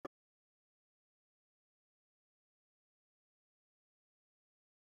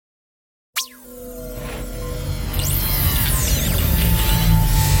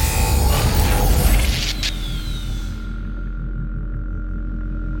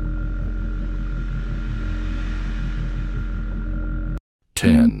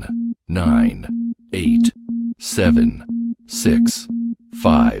10, 9, 8, 7, 6,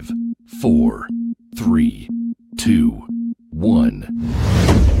 5, 4, 3, 2, 1.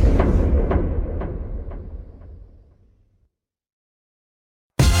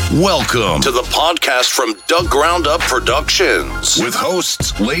 Welcome to the podcast from Doug Ground Up Productions with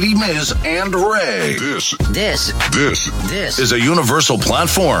hosts Lady Miz and Ray. This is a universal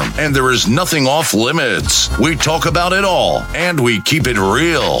platform, and there is nothing off limits. We talk about it all, and we keep it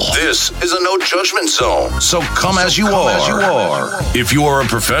real. This is a no judgment zone, so come as you are. If you are a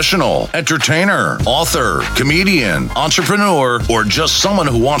professional, entertainer, author, comedian, entrepreneur, or just someone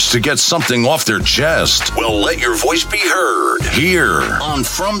who wants to get something off their chest, well, let your voice be heard here on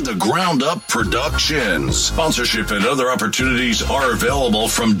From the Ground Up Productions. Sponsorship and other opportunities are available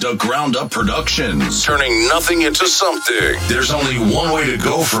from the Ground Up Productions. Turning nothing into something. There's only one way to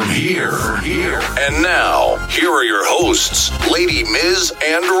go from here. And now, here are your hosts, Lady Miz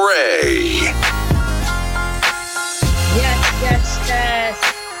and Ray. Yes.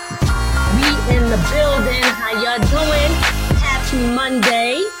 We in the building. How y'all doing? Happy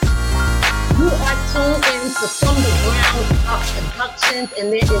Monday. You are tuned in to From the Ground Up Productions,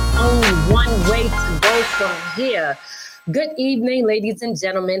 and there is only one way to go from here. Good evening, ladies and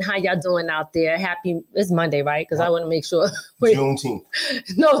gentlemen. How y'all doing out there? It's Monday, right? Because I want to make sure. Juneteenth.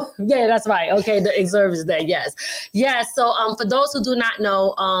 No, yeah, that's right. Okay, the Exervers Day, yes. So for those who do not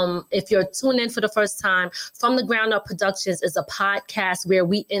know, if you're tuned in for the first time, From the Ground Up Productions is a podcast where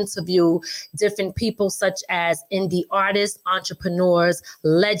we interview different people such as indie artists, entrepreneurs,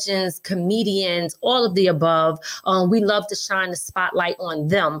 legends, comedians, all of the above. We love to shine the spotlight on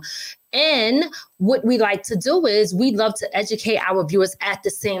them. And what we like to do is we love to educate our viewers at the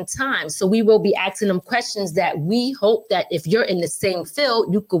same time. So we will be asking them questions that we hope that if you're in the same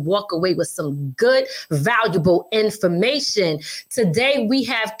field, you could walk away with some good, valuable information. Today, we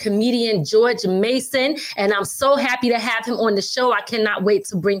have comedian George Mason, and I'm so happy to have him on the show. I cannot wait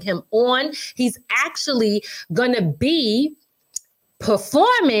to bring him on. He's actually going to be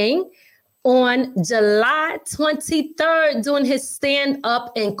performing on July 23rd, doing his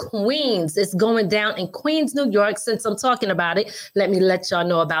stand-up in Queens. It's going down in Queens, New York. Since I'm talking about it, let me let y'all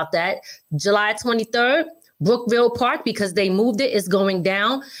know about that. July 23rd, Brookville Park, because they moved it, is going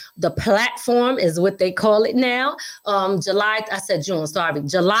down. The platform is what they call it now. July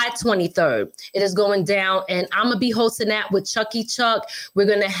 23rd. It is going down, and I'm going to be hosting that with Chucky Chuck. We're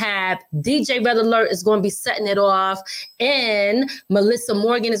going to have DJ Red Alert is going to be setting it off, and Melissa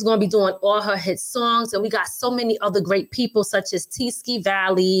Morgan is going to be doing all her hit songs, and we got so many other great people such as T-Ski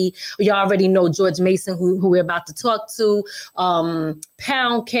Valley. You already know George Mason, who we're about to talk to,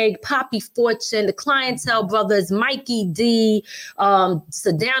 Pound Cake, Poppy Fortune, the Clientele Brothers, Mikey D,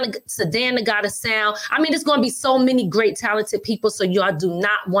 Sedana Got a Sound. I mean, there's going to be so many great talented people, so y'all do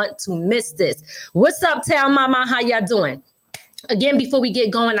not want to miss this. What's up, Town Mama? How y'all doing? Again, before we get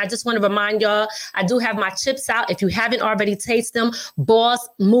going, I just want to remind y'all, I do have my chips out. If you haven't already tasted them, Boss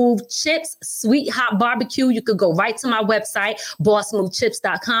Move Chips, Sweet Hot Barbecue. You could go right to my website,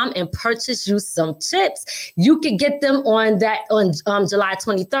 bossmovechips.com, and purchase you some chips. You can get them on July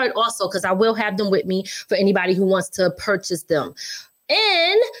 23rd also, because I will have them with me for anybody who wants to purchase them.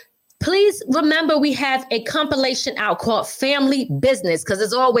 And please remember, we have a compilation out called Family Business, because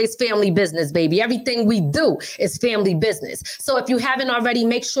it's always family business, baby. Everything we do is family business. So if you haven't already,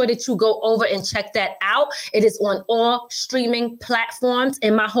 make sure that you go over and check that out. It is on all streaming platforms,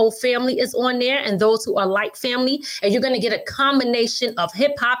 and my whole family is on there, and those who are like family. And you're going to get a combination of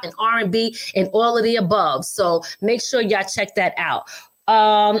hip hop and R&B and all of the above. So make sure y'all check that out.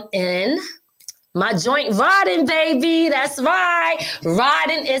 And my joint Riding, baby. That's right.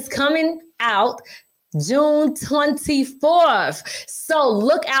 Riding is coming out June 24th. So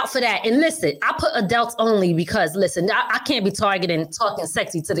look out for that. And listen, I put adults only because, listen, I can't be talking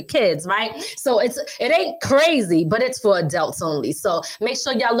sexy to the kids, right? So it ain't crazy, but it's for adults only. So make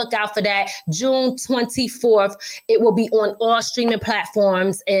sure y'all look out for that. June 24th. It will be on all streaming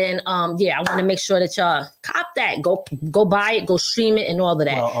platforms. And I want to make sure that y'all cop that. Go buy it, go stream it, and all of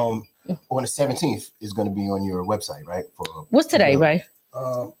that. Well, on the 17th is going to be on your website, right? What's today, Ray?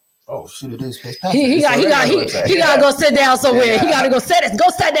 Oh shit! It is. He gotta go sit down somewhere. Yeah. He gotta go sit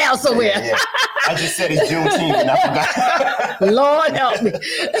down somewhere. Yeah. I just said it's Juneteenth and I forgot. Lord help me.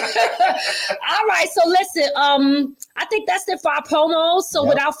 All right, so listen. I think that's it for our promos. So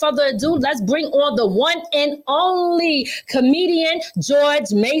without further ado, let's bring on the one and only comedian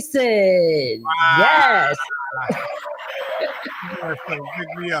George Mason. Wow. Yes. Pick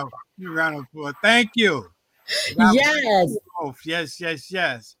me up. You round of applause. Thank you. Yes. Yes.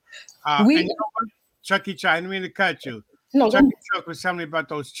 And you know what? Chucky, I didn't mean to cut you. No, Chucky Chuck was telling me about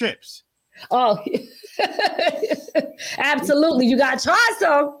those chips. Oh, absolutely. You got to try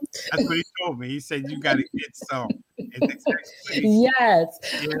some. That's what he told me. He said, you got to get some. Yes.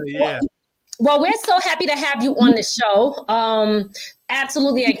 Yeah. Well, we're so happy to have you on the show.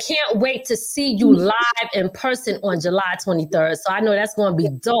 Absolutely. I can't wait to see you live in person on July 23rd. So I know that's going to be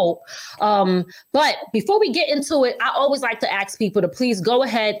dope. But before we get into it, I always like to ask people to please go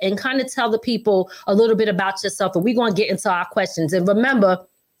ahead and kind of tell the people a little bit about yourself. And we're going to get into our questions. And remember,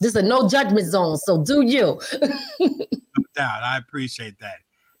 this is a no judgment zone. So do you. No doubt. I appreciate that.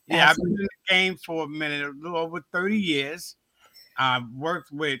 Yeah, absolutely. I've been in the game for a minute, a little over 30 years. I've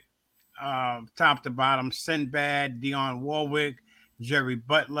worked with top to bottom, Sinbad, Dionne Warwick, Jerry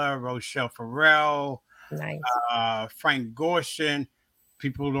Butler, Rochelle Farrell, nice. Frank Gorshin.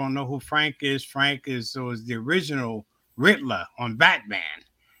 People who don't know who Frank is. Frank was the original Riddler on Batman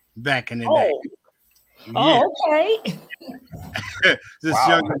back in the day. Yeah. Oh, okay. This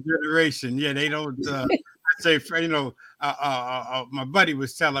younger generation, they don't. I say, my buddy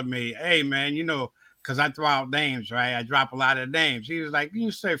was telling me, "Hey, man, because I throw out names, right? I drop a lot of names." He was like,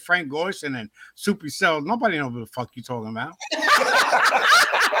 "You say Frank Gorshin and Soupy Cells. Nobody knows what the fuck you talking about."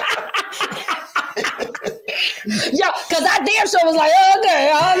 Yeah, because I damn sure was like,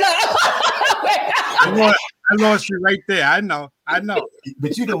 okay, I lost you right there. I know.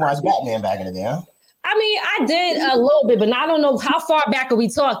 But you didn't watch Batman back in the day, huh? I mean, I did a little bit, but I don't know how far back are we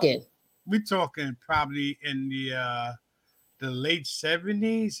talking. We're talking probably in the late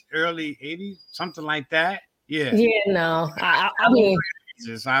 70s, early 80s, something like that. Yeah. Yeah, no. I mean,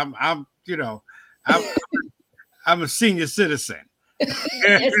 I'm a senior citizen.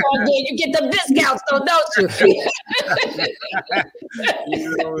 It's all good. You get the discounts, though, don't you?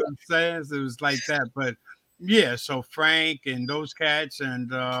 You know what I'm saying? So it was like that. But yeah, so Frank and those cats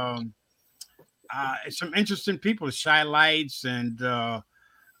and some interesting people, Shy Lights and shout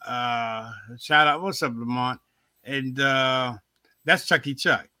out, what's up, Lamont? And that's Chucky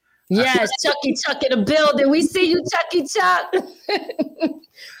Chuck. Yes, Chucky Chuck in the building. We see you, Chucky Chuck.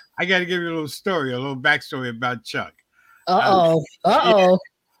 I got to give you a little backstory about Chuck. Yeah.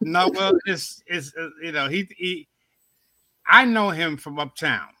 No, well, it's I know him from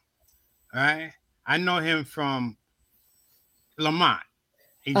uptown, right? I know him from Lamont.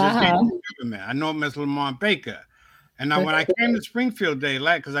 He just came to government. I know him as Lamont Baker. And now when I came to Springfield Day,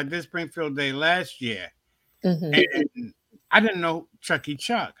 because I did Springfield Day last year, and I didn't know Chucky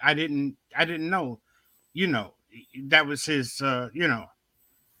Chuck. I didn't know, that was his,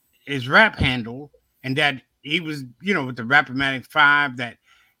 his rap handle, and that he was, with the Rap-O-Matic 5, that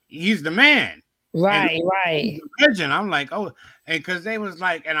he's the man. Right. Legend. I'm like, oh, and because they was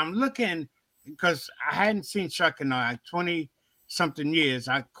like, and I'm looking, because I hadn't seen Chuck in like 20-something years.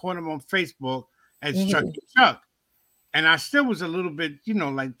 I caught him on Facebook as Chucky Chuck. And I still was a little bit,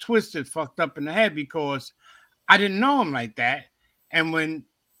 like twisted, fucked up in the head because I didn't know him like that. And when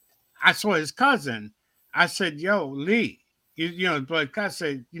I saw his cousin, I said, yo, Lee, but I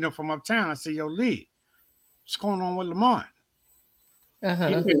said, from uptown, I said, yo, Lee, what's going on with Lamont?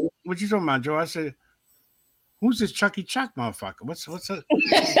 Said, what you talking about, Joe? I said, who's this Chucky Chuck motherfucker? What's up?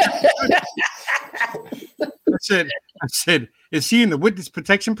 I said, is he in the witness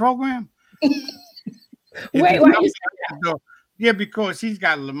protection program? Wait, why you say that? Yeah, because he's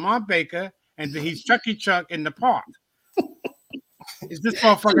got Lamont Baker and he's Chucky Chuck in the park. Is this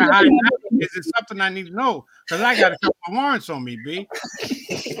motherfucker high? Is it something I need to know? Because I got a couple of warrants on me, B.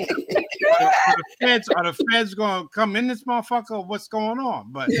 Are the feds going to come in this motherfucker or what's going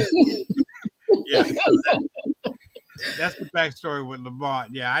on? But yeah, that's the backstory with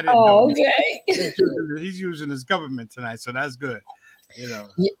Lamont. Yeah, I didn't know. Okay. He's using his government tonight, so that's good. Yeah,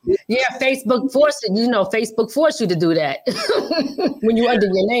 Facebook forced it. Facebook forced you to do that when you under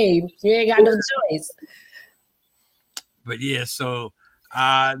your name. You ain't got no choice. But yeah, so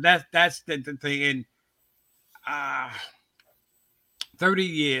that's the thing. In 30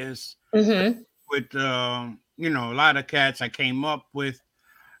 years with a lot of cats I came up with,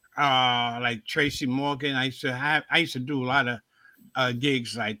 like Tracy Morgan. I used to do a lot of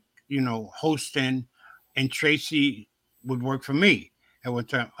gigs, like hosting, and Tracy would work for me. At one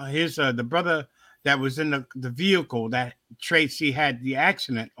time, here's the brother that was in the vehicle that Tracy had the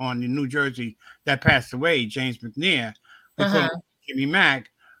accident on in New Jersey that passed away, James McNair. We call him Jimmy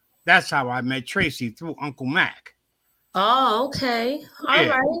Mack. That's how I met Tracy, through Uncle Mac. Oh, okay. All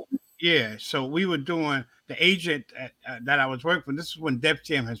right. Yeah, so we were doing the agent that I was working with. This is when Def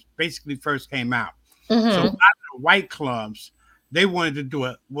Jam has basically first came out. So a lot of the white clubs, they wanted to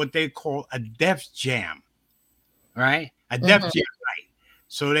do what they call a Def Jam, right? A Def Jam night.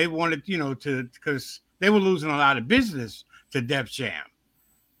 So they wanted, because they were losing a lot of business to Def Jam.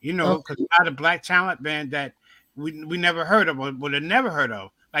 You know, because a lot of black talent band that we never heard of or would have never heard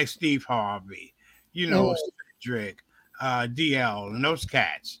of, like Steve Harvey, you know, Cedric, DL, and those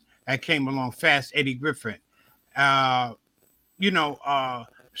cats that came along fast. Eddie Griffin, you know,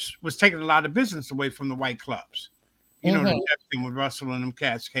 was taking a lot of business away from the white clubs. You know, the Def Jam when Russell and them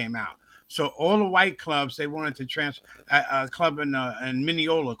cats came out. So all the white clubs, they wanted to transfer a club in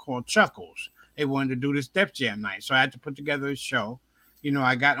Mineola called Chuckles. They wanted to do this Def Jam night. So I had to put together a show. You know,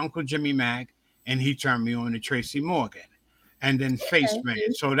 I got Uncle Jimmy Mack, and he turned me on to Tracy Morgan, and then Face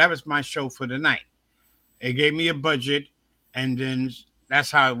Man. So that was my show for the night. It gave me a budget, and then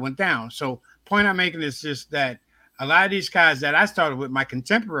that's how it went down. So point I'm making is just that a lot of these guys that I started with, my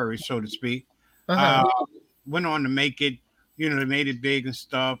contemporaries, so to speak, went on to make it. You know, they made it big and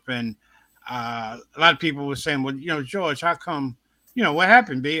stuff. And a lot of people were saying, well, you know, George, how come, you know, what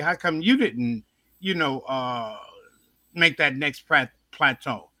happened, B? How come you didn't, you know, make that next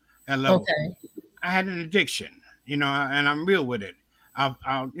plateau at level? Okay. I had an addiction, you know, and I'm real with it.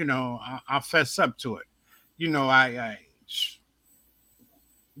 I'll fess up to it. You know, I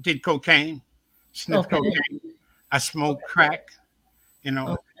did cocaine, sniffed cocaine. I smoked crack. You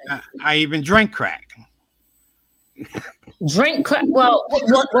know, I even drank crack. Drink crack? Well,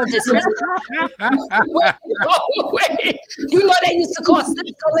 what this? Wait, you know they used to call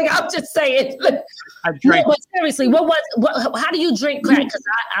sniffing. I'm just saying. I drank. No, but seriously, how do you drink crack? Because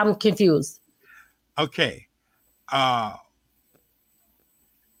I'm confused. Okay. If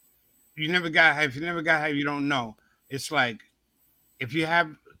you never got you don't know. It's like if you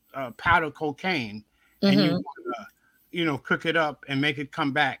have powder cocaine and you want to, you know, cook it up and make it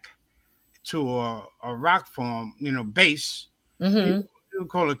come back to a rock form, you know, base. You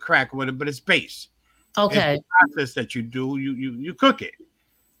call it crack or whatever, but it's base. Okay. It's the process that you do, you cook it.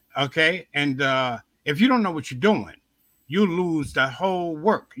 Okay. And if you don't know what you're doing, you lose the whole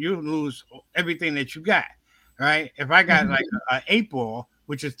work. You lose everything that you got. Right. If I got like an 8-ball,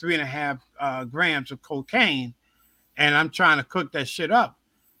 which is 3.5 grams of cocaine, and I'm trying to cook that shit up,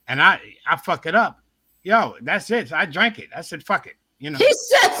 and I fuck it up, yo, that's it. I drank it. I said, fuck it. You know. He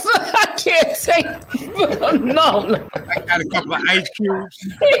said, I can't say no. I got a couple of ice cubes.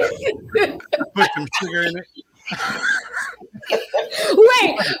 Put some sugar in it.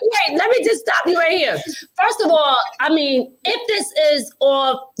 Wait, let me just stop you right here. First of all, I mean, if this is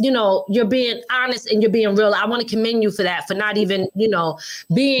all, you know, you're being honest and you're being real, I want to commend you for that, for not even, you know,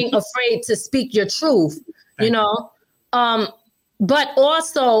 being afraid to speak your truth, you know. But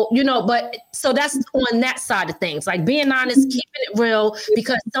also, you know, so that's on that side of things, like being honest, keeping it real,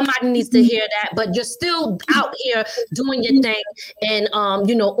 because somebody needs to hear that. But you're still out here doing your thing and,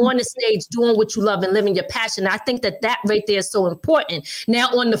 you know, on the stage, doing what you love and living your passion. I think that right there is so important. Now,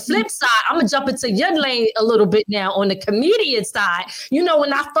 on the flip side, I'm going to jump into your lane a little bit now. On the comedian side, you know,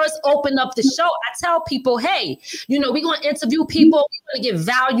 when I first opened up the show, I tell people, hey, you know, we're going to interview people. We're going to get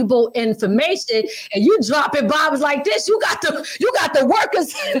valuable information. And you dropping bombs like this, you got the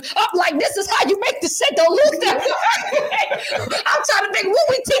workers up like this is how you make the shit. Don't lose that. I'm trying to think what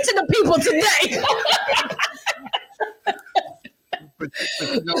we teaching the people today.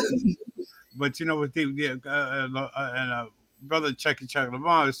 but you know what brother Chucky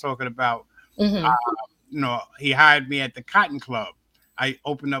Lamar was talking about. You know, he hired me at the Cotton Club. I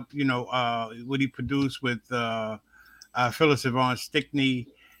opened up, you know, what he produced with Phyllis Yvonne Stickney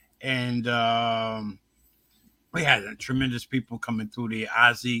and we had tremendous people coming through there.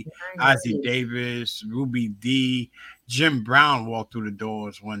 Ozzy Davis, Ruby D, Jim Brown walked through the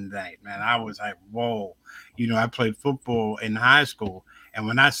doors one night, man. I was like, whoa. You know, I played football in high school, and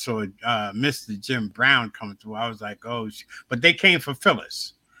when I saw Mr. Jim Brown coming through, I was like, oh. But they came for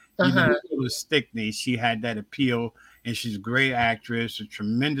Phyllis. You know, Phyllis Stickney. She had that appeal, and she's a great actress, a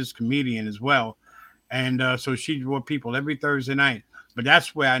tremendous comedian as well. And so she brought people every Thursday night. But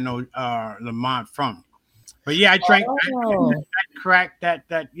that's where I know Lamont from. But yeah, I drank that crack,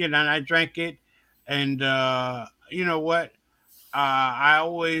 that you know, and I drank it, and you know what? I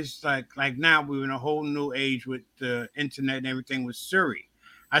always like now we're in a whole new age with the internet and everything with Siri.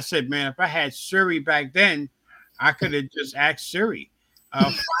 I said, man, if I had Siri back then, I could have just asked Siri,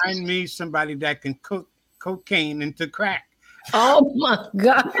 find me somebody that can cook cocaine into crack. Oh my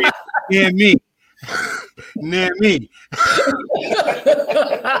God! Near me. Near me.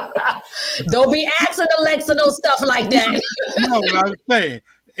 Don't be asking Alexa no stuff like that. No, what I was saying.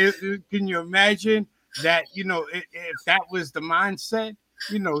 Can you imagine that? You know, if that was the mindset,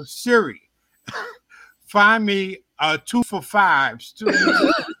 you know, Siri, find me 2 for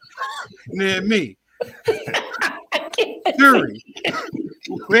 $5 near me. Siri,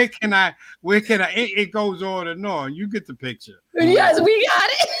 Where can I? It goes on and on. You get the picture. Yes, we got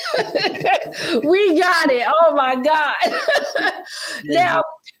it. We got it. Oh my God. Now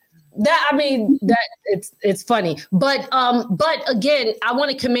it's funny, but again, I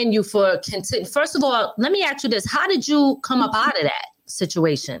want to commend you for first of all, let me ask you this: how did you come up out of that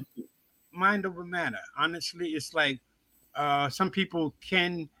situation? Mind over matter. Honestly, it's like some people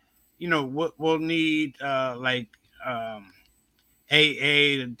can, will need AA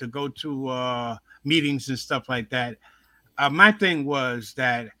to go to meetings and stuff like that. My thing was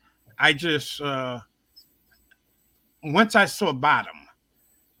that I just once I saw bottom,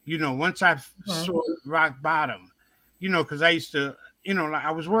 once I saw rock bottom, because I used to, like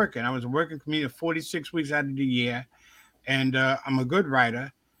I was working for me 46 weeks out of the year, and I'm a good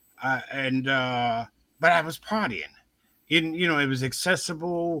writer, but I was partying. It was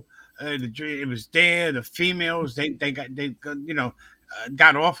accessible. It was there. The females, they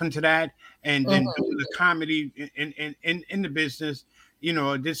got off into that, and then doing the comedy in the business.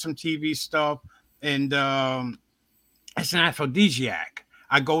 Did some TV stuff, and it's an aphrodisiac.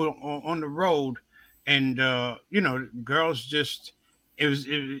 I go on the road, and girls just it was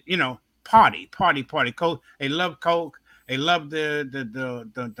party. Coke. They love coke. They love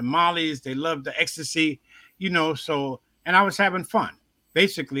the mollies. They love the ecstasy. So, and I was having fun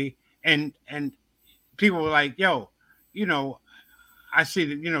basically, and people were like, "Yo, I see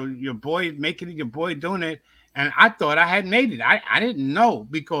that your boy making it, your boy doing it," and I thought I had made it. I didn't know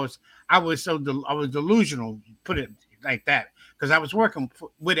because I was delusional. Put it like that, because I was working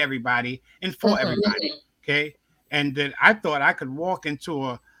with everybody and for everybody. Okay, and then I thought I could walk into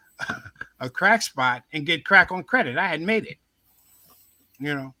a crack spot and get crack on credit. I had made it.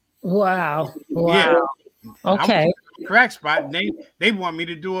 Wow. Yeah. Okay. Crack spot. And they want me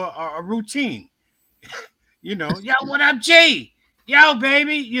to do a routine. Yo, what up, G? Yo,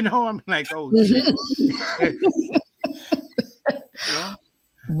 baby. I'm like, oh shit.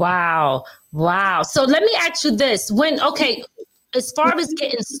 Wow. So let me ask you this: as far as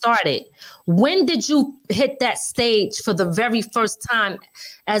getting started, when did you hit that stage for the very first time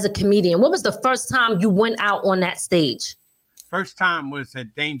as a comedian? What was the first time you went out on that stage? First time was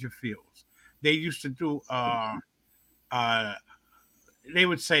at Dangerfields. They used to do they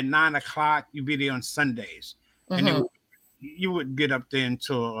would say 9:00. You'd be there on Sundays, and you would get up there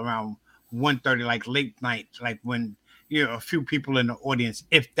until around 1:30, like late night, like when a few people in the audience,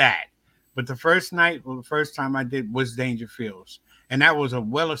 if that. But the first time I did was Dangerfields, and that was a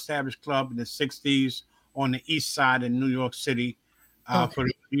well-established club in the '60s on the east side in New York City. For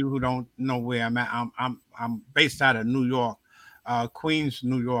you who don't know where I'm at, I'm based out of New York, Queens,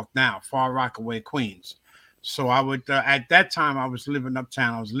 New York now, Far Rockaway, Queens. So I would at that time I was living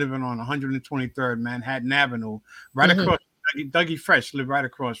uptown. I was living on 123rd Manhattan Avenue, right across. Dougie Fresh lived right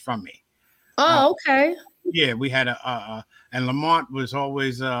across from me. Oh, okay. Yeah, we had and Lamont was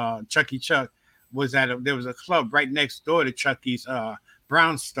always Chucky Chuck was there was a club right next door to Chucky's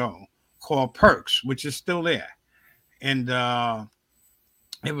Brownstone called Perks, which is still there, and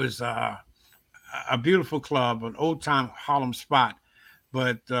it was a beautiful club, an old time Harlem spot.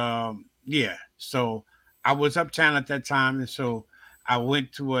 But yeah, so I was uptown at that time, and so I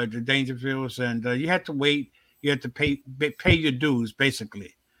went to the Dangerfields, and you had to wait. You had to pay your dues,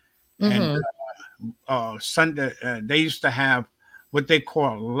 basically. And Sunday, they used to have what they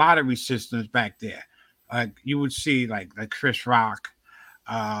call lottery systems back there. Like you would see like Chris Rock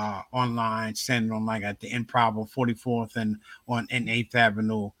online, standing on like at the Improv on 44th and on 8th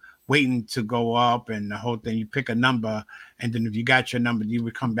Avenue, waiting to go up, and the whole thing. You pick a number, and then if you got your number, you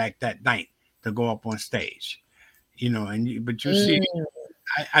would come back that night to go up on stage. But you see,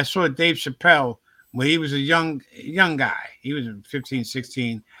 I saw Dave Chappelle when he was a young guy. He was 15,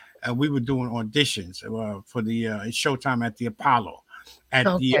 16. We were doing auditions for the Showtime at the Apollo at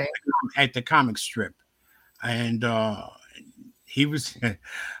the comic strip, and he was.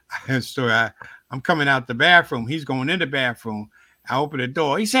 So I'm coming out the bathroom. He's going in the bathroom. I open the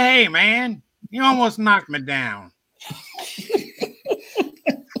door. He said, "Hey, man, you almost knocked me down."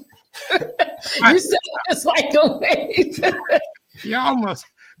 You said it's like a wave. You almost,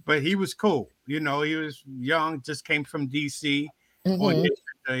 but he was cool. He was young, just came from DC.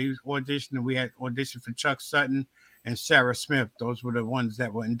 He was auditioning. We had auditioned for Chuck Sutton and Sarah Smith. Those were the ones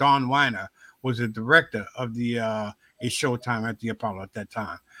that were. And Don Weiner was the director of the Showtime at the Apollo at that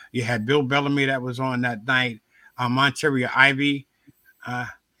time. You had Bill Bellamy that was on that night. Monteria Ivy.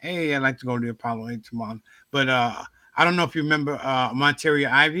 Hey, I'd like to go to the Apollo tomorrow. But I don't know if you remember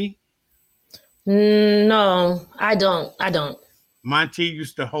Monteria Ivy. No, I don't. Monty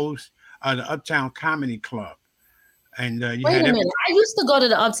used to host the Uptown Comedy Club. And wait a minute, I used to go to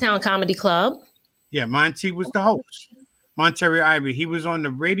the Uptown Comedy Club. Yeah, Monty was the host. Monterey Ivy. He was on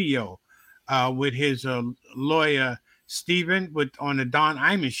the radio with his lawyer Stephen on the Don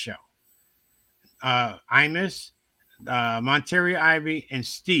Imus show. Imus, Monterey Ivy, and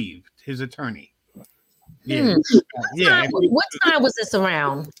Steve, his attorney. Yeah, What time was this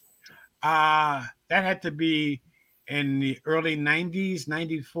around? That had to be in the early 90s,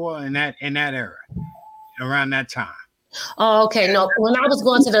 94, in that era, around that time. Oh, okay. No, when I was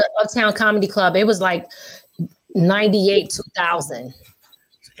going to the Uptown Comedy Club, it was like 98, 2000.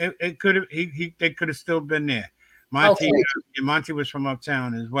 It could have they could have still been there. Monty, okay. Monty was from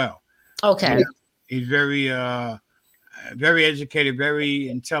Uptown as well. Okay. He's very very educated, very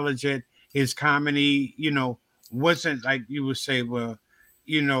intelligent. His comedy, wasn't like you would say, well,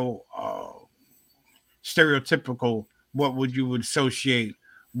 stereotypical. What would you would associate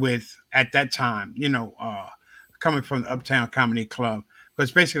with at that time? Coming from the Uptown Comedy Club,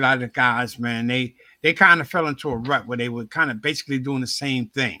 because basically a lot of the guys, man, they kind of fell into a rut where they were kind of basically doing the same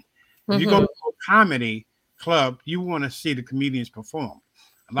thing. Mm-hmm. If you go to a comedy club, you want to see the comedians perform.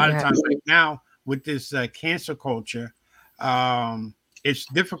 A lot of times, like now with this cancel culture, it's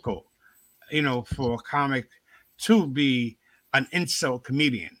difficult, for a comic to be an insult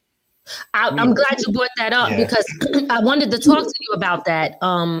comedian. I'm glad you brought that up because I wanted to talk to you about that.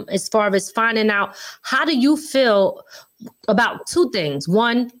 As far as finding out, how do you feel about two things?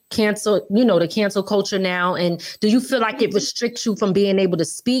 One, cancel, the cancel culture now. And do you feel like it restricts you from being able to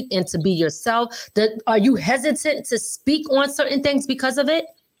speak and to be yourself? Are you hesitant to speak on certain things because of it?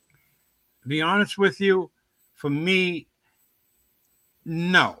 To be honest with you, for me,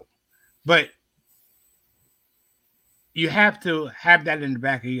 no. But you have to have that in the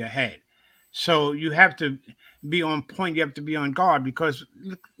back of your head. So you have to be on point. You have to be on guard because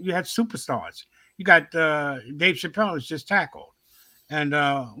you had superstars. You got Dave Chappelle is just tackled. And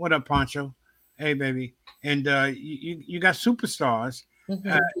what up, Poncho? Hey, baby. And you got superstars.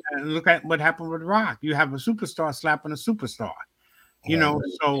 Mm-hmm. And look at what happened with Rock. You have a superstar slapping a superstar.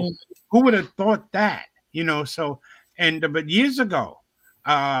 So who would have thought that? But years ago,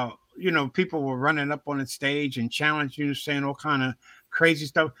 people were running up on the stage and challenging you, saying all kind of crazy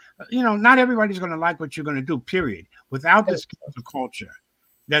stuff. Not everybody's going to like what you're going to do, period. Without this culture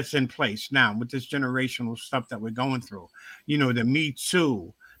that's in place now, with this generational stuff that we're going through, the Me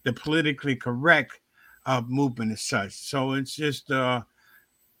Too, the politically correct movement as such. So it's just,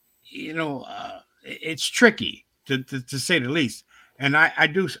 it's tricky to say the least. And I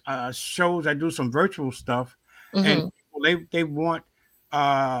do shows, I do some virtual stuff, and they want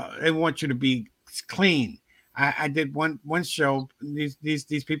you to be clean. I did one show.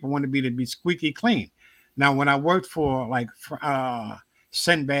 These people wanted me to be squeaky clean. Now, when I worked for like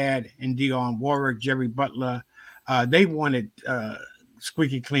Sinbad and Dionne Warwick, Jerry Butler, they wanted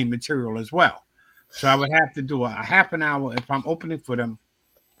squeaky clean material as well. So I would have to do a half an hour if I'm opening for them.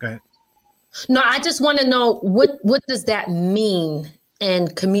 Okay. No, I just want to know what does that mean in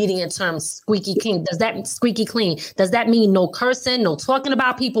comedian terms, squeaky clean? Does that mean no cursing, no talking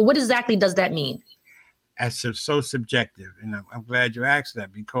about people? What exactly does that mean? That's so subjective, and I'm glad you asked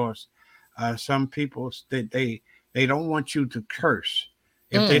that because some people they don't want you to curse.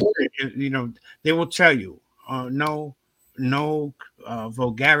 If they will tell you no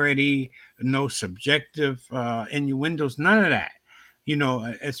vulgarity, no subjective innuendos, none of that.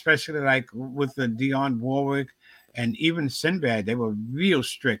 Especially like with the Dionne Warwick and even Sinbad, they were real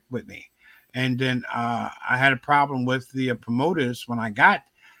strict with me. And then I had a problem with the promoters when I got,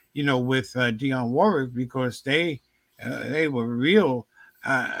 with Dionne Warwick because they were real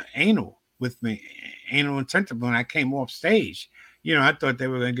anal with me, anal intensive when I came off stage. I thought they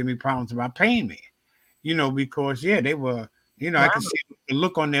were going to give me problems about paying me, because they were, I could see the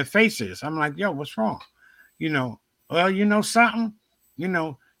look on their faces. I'm like, yo, what's wrong? Well, something,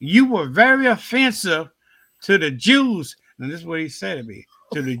 you were very offensive to the Jews. And this is what he said to me,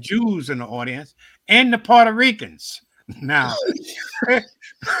 to the Jews in the audience and the Puerto Ricans. Now,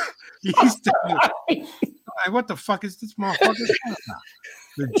 what the fuck is this motherfucker?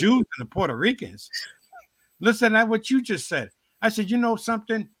 The Jews and the Puerto Ricans. Listen to what you just said. I said, you know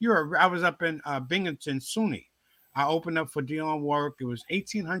something? I was up in Binghamton, SUNY. I opened up for Dionne Warwick. It was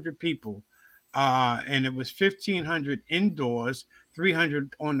 1,800 people, and it was 1,500 indoors,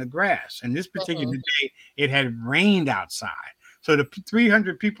 300 on the grass. And this particular day, it had rained outside. So the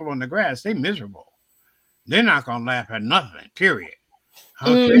 300 people on the grass, they miserable. They're not gonna laugh at nothing. Period.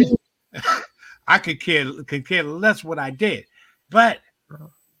 Okay. I could care less what I did, but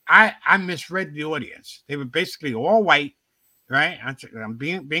I misread the audience. They were basically all white, right? I'm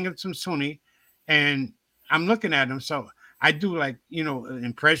being some SUNY, and I'm looking at them. So I do like,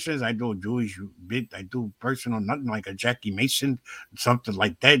 impressions. I do a Jewish bit. I do personal, nothing like a Jackie Mason, something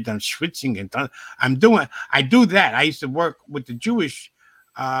like that. I'm switching and I do that. I used to work with the Jewish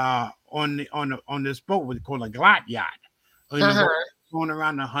on this boat, what they call a Glatt yacht. Going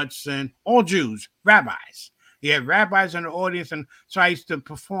around the Hudson, all Jews, rabbis. You had rabbis in the audience, and so I used to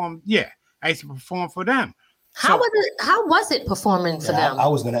perform. Yeah, I used to perform for them. How was it performing for them? I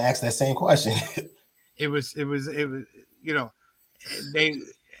was going to ask that same question. It was. They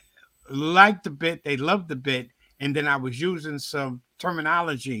liked the bit, they loved the bit, and then I was using some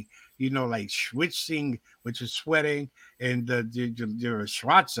terminology, like schwitzing, which is sweating, and the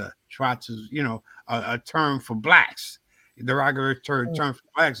schwarzer. Schwarzer is, a term for blacks. Derogatory term for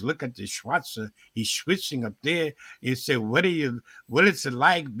blacks. Look at the Schwarzer. He's switching up there. He said, what is it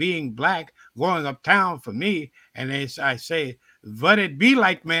like being black going uptown for me? And I say, what it be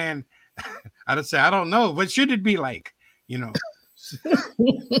like, man? I'd say, I don't know. What should it be like?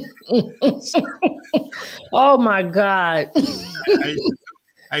 Oh my God.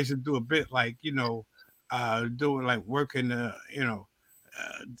 I used to do a bit like, doing like working, the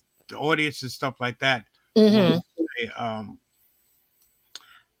audience and stuff like that.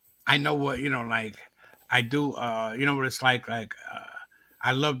 I know what, like I do, what it's like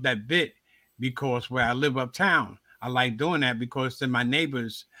I love that bit because where I live uptown, I like doing that because then my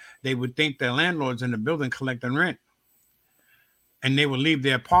neighbors, they would think the landlords in the building collecting rent and they would leave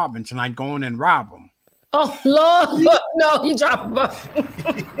their apartments and I'd go in and rob them. Oh, Lord. No, he dropped them.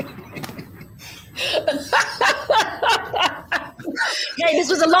 Hey, this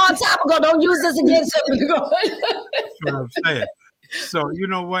was a long time ago. Don't use this against him. That's what I'm saying. So you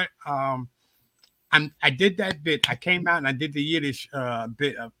know what? I did that bit. I came out and I did the Yiddish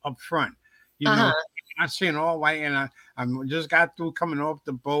bit up front. I seen all white, and I just got through coming off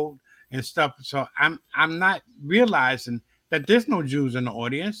the boat and stuff. So I'm not realizing that there's no Jews in the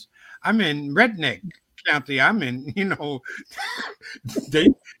audience. I'm in redneck county. I'm in, they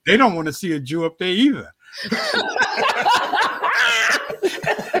don't want to see a Jew up there either.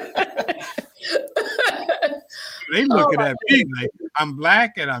 They looking at me like I'm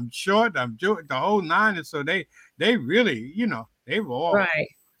black and I'm short, I'm Jewish, the whole nine, and so they really, they were all right.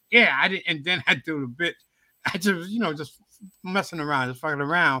 Yeah, I did, and then I do the bit. I just, just messing around, just fucking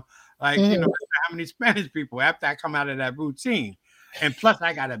around, like how many Spanish people after I come out of that routine, and plus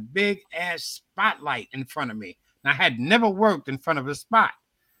I got a big ass spotlight in front of me, and I had never worked in front of a spot.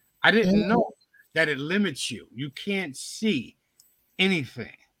 I didn't know that it limits you. You can't see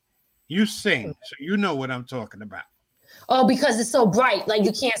anything. You sing, so you know what I'm talking about. Oh, because it's so bright, like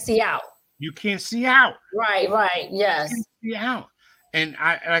you can't see out. You can't see out. Right, yes. You can't see out. And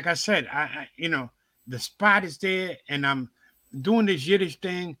like I said, the spot is there, and I'm doing this Yiddish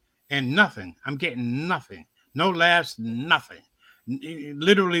thing, and nothing. I'm getting nothing. No laughs, nothing.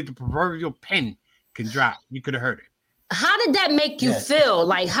 Literally, the proverbial pen can drop. You could have heard it. How did that make you feel?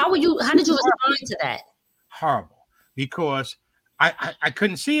 Like, how did you respond to that? Horrible, because I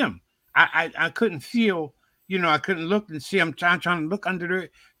couldn't see him. I couldn't feel, I couldn't look and see. I'm trying to look under there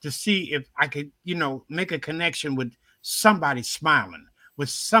to see if I could, make a connection with somebody smiling, with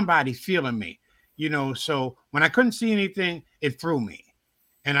somebody feeling me, So when I couldn't see anything, it threw me.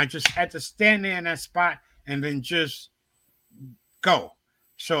 And I just had to stand there in that spot and then just go.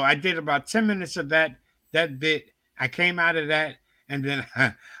 So I did about 10 minutes of that bit. I came out of that, and then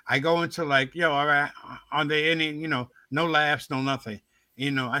I go into like, all right, are there any, no laughs, no nothing.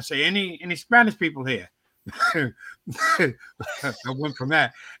 I say, any Spanish people here? I went from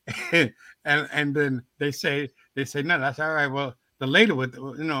that. and then they say, no, that's all right. Well, the later with,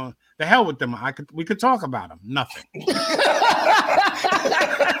 the hell with them. We could talk about them. Nothing.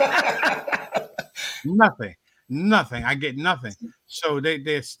 Nothing. I get nothing. So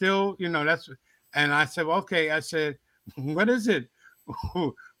they're still, that's, and I said, well, okay. I said, what is it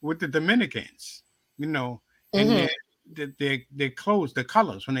with the Dominicans? And they clothes, the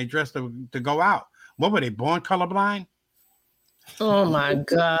colors when they dress to go out. What were they, born colorblind? Oh my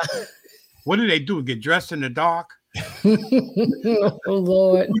God. What do they do? Get dressed in the dark? Oh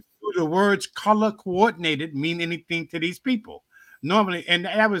Lord. Do the words color coordinated mean anything to these people? Normally, and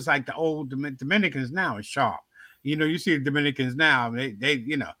that was like the old Dominicans now is sharp. You see the Dominicans now,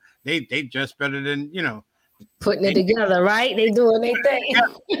 they dress better than, putting it together, right? They doing their thing.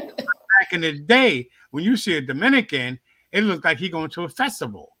 Back in the day, when you see a Dominican, it looks like he going to a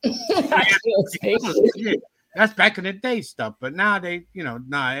festival. That's back in the day stuff. But now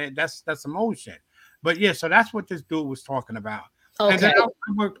that's some old shit. But yeah, so that's what this dude was talking about. Okay. And then I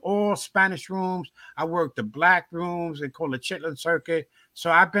worked all Spanish rooms. I worked the black rooms. They call it Chitlin Circuit. So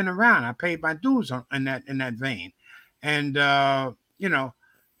I've been around. I paid my dues in that vein, and you know,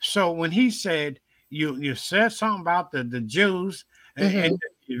 so when he said you said something about the Jews, and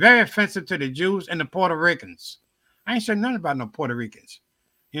very offensive to the Jews and the Puerto Ricans. I ain't said nothing about no Puerto Ricans.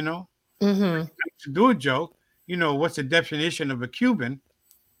 You know, to do a joke. You know, what's the definition of a Cuban?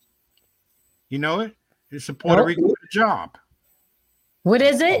 You know it? It's a Puerto Rican with a job. What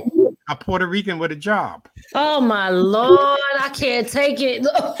is it? A Puerto Rican with a job. Oh my Lord, I can't take it.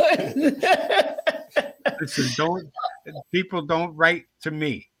 Listen, people don't write to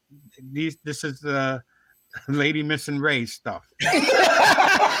me. This is the Lady Miss and Ray stuff.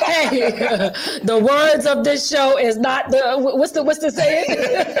 Hey, the words of this show is not the what's the saying?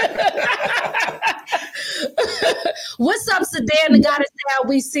 What's up, Sedan? The goddess, how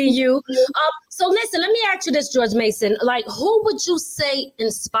we see you. So listen, let me ask you this, George Mason. Like, who would you say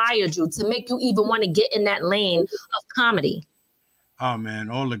inspired you to make you even want to get in that lane of comedy? Oh man,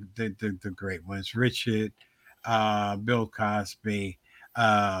 all the great ones. Richard, Bill Cosby,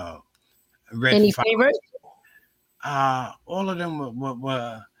 Red Any Fox. favorites? All of them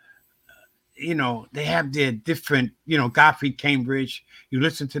were you know, they have their different, you know, Godfrey Cambridge. You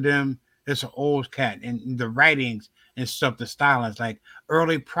listen to them, it's an old cat, and the writings and stuff, the style is like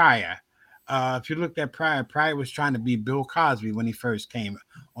early Pryor. If you looked at Pryor was trying to be Bill Cosby when he first came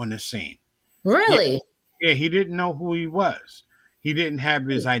on the scene. Really? Yeah, he didn't know who he was. He didn't have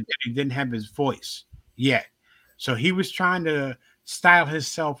his identity, didn't have his voice yet. So he was trying to style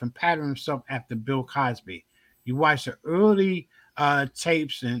himself and pattern himself after Bill Cosby. You watch the early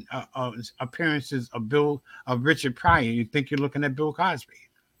tapes and appearances of Richard Pryor, you think you're looking at Bill Cosby.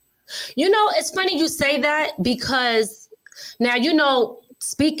 You know, it's funny you say that because now, you know,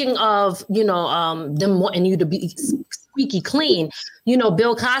 speaking of, you know, them wanting you to be squeaky clean, you know,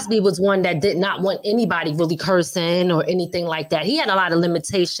 Bill Cosby was one that did not want anybody really cursing or anything like that. He had a lot of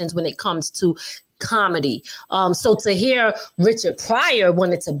limitations when it comes to comedy. So to hear Richard Pryor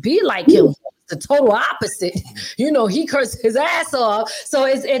wanted to be like him, the total opposite. You know, he cursed his ass off. So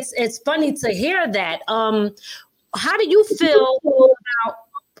it's funny to hear that. How do you feel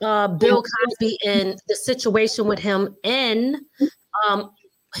about Bill Cosby and the situation with him and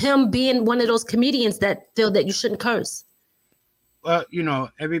him being one of those comedians that feel that you shouldn't curse? Well, you know,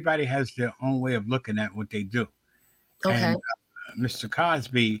 everybody has their own way of looking at what they do. Okay. And Mr.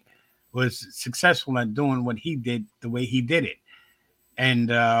 Cosby was successful at doing what he did the way he did it. And,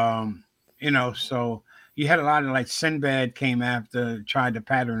 you know, so you had a lot of like Sinbad came after, tried to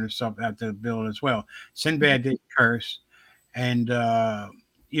pattern himself after Bill as well. Sinbad didn't curse. And,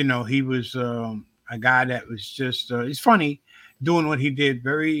 you know, he was a guy that was just, he's funny doing what he did,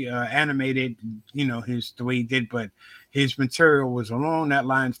 very animated, you know, the way he did, but his material was along that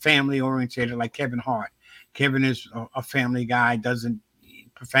line, family oriented, like Kevin Hart. Kevin is a family guy, doesn't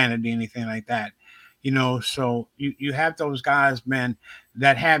profanity, anything like that. You know, so you have those guys, man,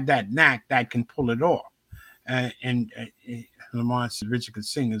 that have that knack that can pull it off. And Lamont said Richard could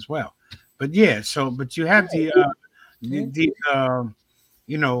sing as well. But yeah, so, but you have the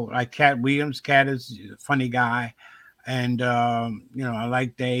you know, like Cat Williams. Cat is a funny guy. And, you know, I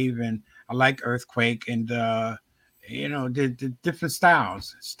like Dave and I like Earthquake and, you know, the different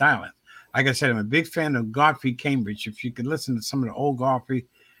styling. Like I said, I'm a big fan of Godfrey Cambridge. If you could listen to some of the old Godfrey,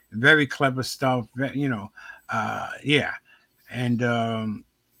 very clever stuff, you know, yeah. And,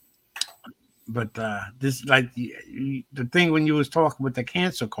 but this, like the thing when you was talking with the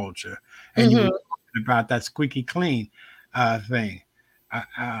cancer culture and you were talking about that squeaky clean thing,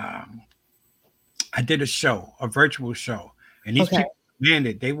 I did a virtual show, and these people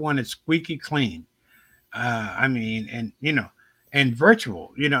demanded, they wanted squeaky clean. I mean, and you know, and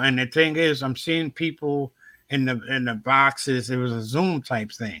virtual, you know, and the thing is, I'm seeing people in the boxes. It was a Zoom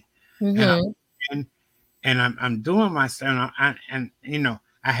type thing, and I'm doing my stuff, and you know,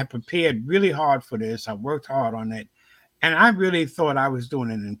 I had prepared really hard for this. I worked hard on it, and I really thought I was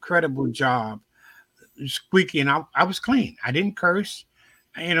doing an incredible job, squeaky, and I was clean. I didn't curse.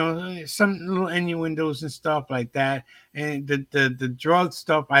 You know, some little innuendos and stuff like that, and the drug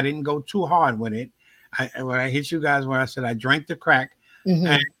stuff. I didn't go too hard with it. When I hit you guys, where I said I drank the crack,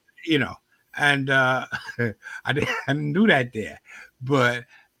 and you know, and I didn't do that there, but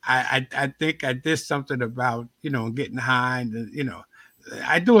I think I did something about, you know, getting high, and you know,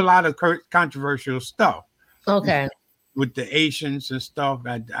 I do a lot of controversial stuff. Okay. With the Asians and stuff,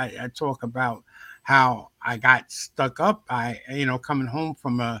 I talk about how I got stuck up by, you know, coming home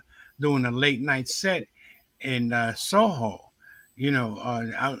from doing a late night set in Soho, you know,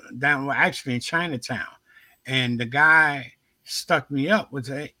 actually in Chinatown, and the guy stuck me up was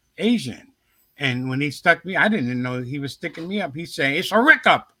Asian, And when he stuck me, I didn't even know he was sticking me up. He's saying, "It's a rick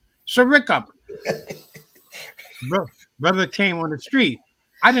up. It's a rick up." Brother came on the street.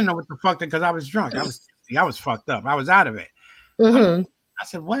 I didn't know what the fuck, because I was drunk. I was fucked up. I was out of it. Mm-hmm. I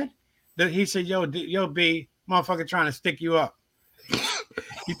said, "What?" He said, "Yo, B, motherfucker trying to stick you up."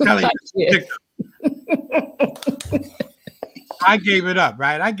 He's telling you to stick up. I gave it up,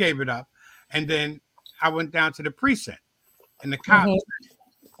 right? I gave it up. And then I went down to the precinct. And the cops,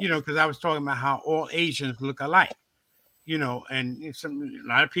 because I was talking about how all Asians look alike, and a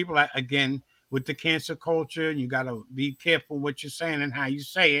lot of people, again, with the cancer culture, you got to be careful what you're saying and how you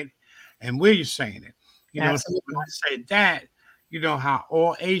say it and where you're saying it. So when I said that, how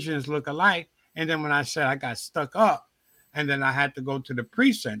all Asians look alike. And then when I said I got stuck up and then I had to go to the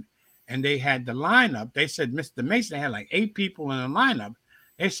precinct and they had the lineup, they said, Mr. Mason, they had like 8 people in the lineup.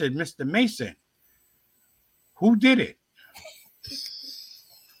 They said, Mr. Mason, who did it?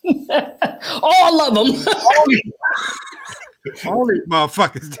 All of them. All these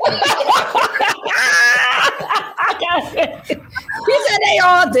motherfuckers did it. I got it. He said they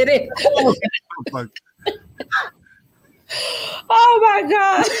all did it. Oh my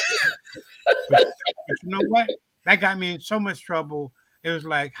God. But you know what? That got me in so much trouble. It was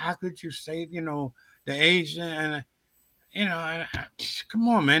like, how could you say, the Asian and come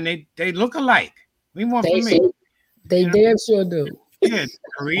on, man. They look alike. We want from me. They damn sure do. Yeah, the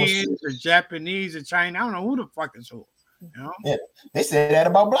Koreans, the Japanese, the Chinese. I don't know who the fuck is who. Yeah, they say that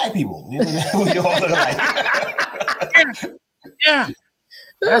about black people. You all look alike. Yeah.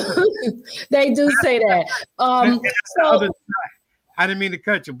 They do say that. So I didn't mean to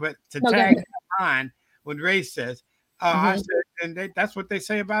cut you, but to tag on when Ray says, I said, and that's what they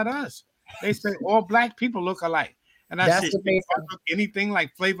say about us. They say all black people look alike. And I said, look anything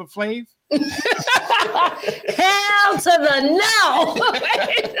like Flavor Flav? Hell to the no.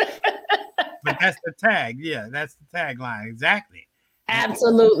 But that's the tag. Yeah, that's the tagline. Exactly.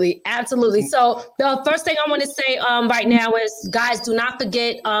 Absolutely. So the first thing I want to say right now is, guys, do not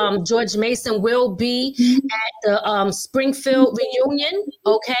forget George Mason will be at the Springfield reunion,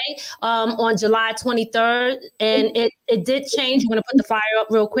 on July 23rd. And it did change. I'm going to put the flyer up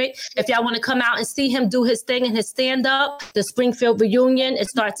real quick. If y'all want to come out and see him do his thing and his stand-up, the Springfield reunion, it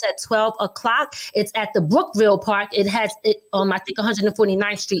starts at 12 o'clock. It's at the Brookville Park. It has, I think,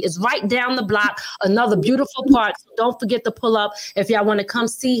 149th Street. It's right down the block. Another beautiful park. So don't forget to pull up if y'all want to come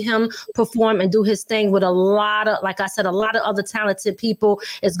see him perform and do his thing with a lot of, like I said, a lot of other talented people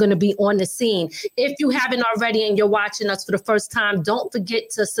is going to be on the scene. If you haven't already and you're watching us for the first time, don't forget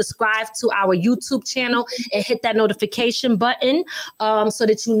to subscribe to our YouTube channel and hit that notification button so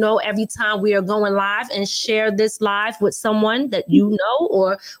that you know every time we are going live, and share this live with someone that you know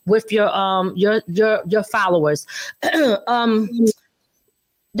or with your followers.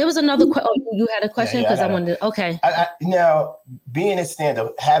 There was another question. Oh, you had a question? Because I wanted to, okay. Now, being a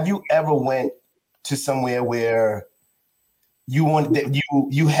stand-up, have you ever went to somewhere where you wanted that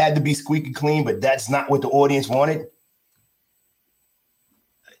you had to be squeaky clean, but that's not what the audience wanted?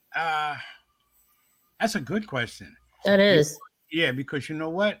 That's a good question. That is. Yeah, because you know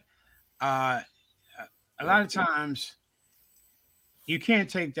what? A lot of times you can't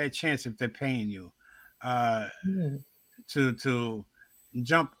take that chance if they're paying you to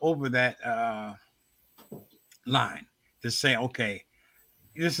jump over that line to say, okay,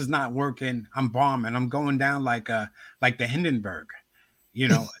 this is not working. I'm bombing. I'm going down like the Hindenburg,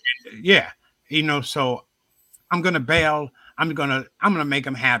 yeah, so I'm going to bail. I'm going to make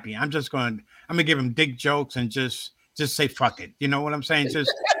them happy. I'm going to give them dick jokes and just say, fuck it. You know what I'm saying?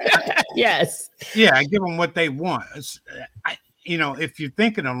 Just, yes. Yeah. I give them what they want. If you're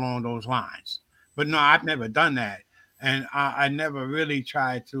thinking along those lines, but no, I've never done that. And I never really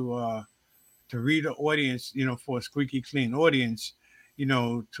tried to read the audience, for a squeaky clean audience,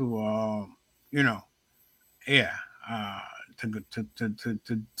 to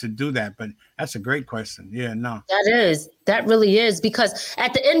do that. But that's a great question. Yeah, no. That really is, because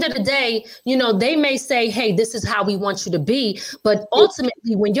at the end of the day, they may say, hey, this is how we want you to be. But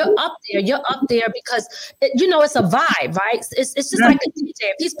ultimately, when you're up there because, it's a vibe, right? It's just like a DJ.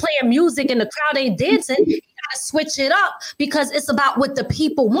 If he's playing music and the crowd ain't dancing, you got to switch it up, because it's about what the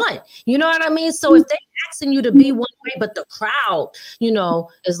people want. You know what I mean? So if they're asking you to be one way, but the crowd,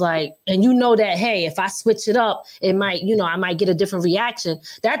 is like, and that, hey, if I switch it up, it might, I might get a different reaction.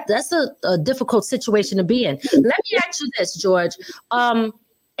 That's a difficult situation to be in. Let me ask you this, George. And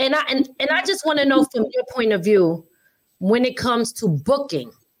I just want to know from your point of view, when it comes to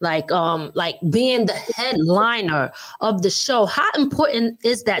booking, like being the headliner of the show, how important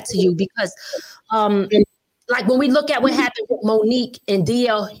is that to you? Because like when we look at what happened with Monique and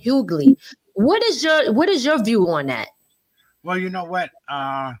DL Hughley, What is your view on that? Well, you know what?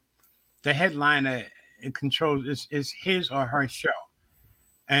 The headliner it controls is his or her show,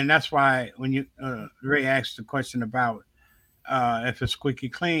 and that's why when you Ray asked the question about if it's squeaky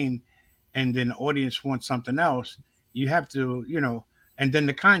clean, and then the audience wants something else, you have to, and then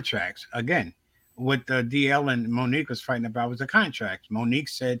the contracts again. What DL and Monique was fighting about was the contract. Monique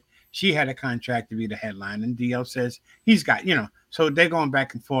said she had a contract to be the headline, and DL says he's got, so they're going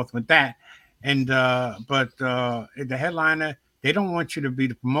back and forth with that. And but the headliner, they don't want you to be.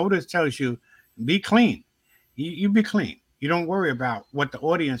 The promoter tells you be clean. You be clean. You don't worry about what the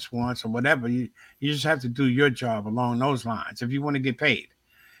audience wants or whatever. You just have to do your job along those lines if you want to get paid.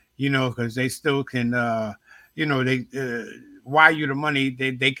 Because they still can. They wire you the money.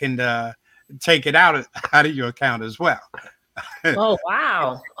 They can take it out of your account as well. Oh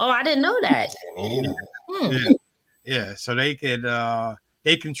wow! Oh, I didn't know that. Yeah. So they could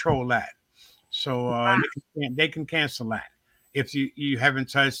they control that. So they can cancel that if you haven't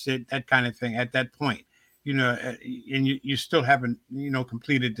touched it, that kind of thing at that point. And you still haven't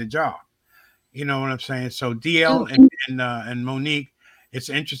completed the job. You know what I'm saying? So DL and Monique, it's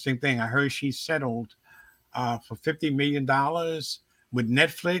an interesting thing. I heard she settled for $50 million with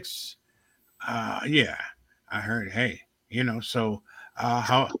Netflix. Yeah, I heard. Hey, so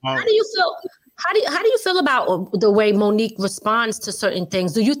how do you feel? How do you feel about the way Monique responds to certain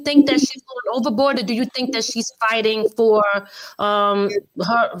things? Do you think that she's going overboard, or do you think that she's fighting for her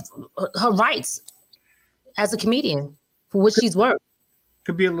rights as a comedian for which she's worked?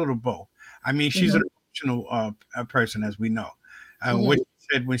 Could be a little both. I mean, she's an emotional person, as we know. What she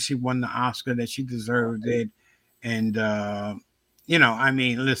said when she won the Oscar that she deserved it, and I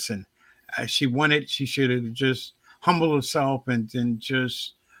mean, listen, she won it. She should have just humbled herself and then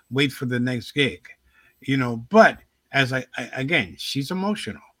just wait for the next gig, But as again, she's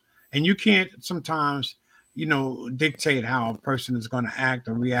emotional, and you can't sometimes, dictate how a person is going to act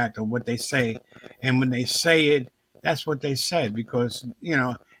or react or what they say. And when they say it, that's what they said, because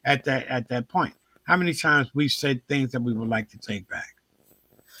at that point, how many times we've said things that we would like to take back.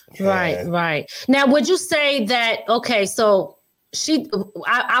 Right. Now, would you say that, okay, so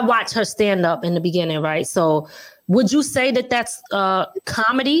I watched her stand up in the beginning, right? So would you say that that's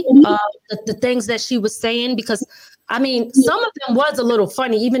comedy, the things that she was saying? Because I mean, some of them was a little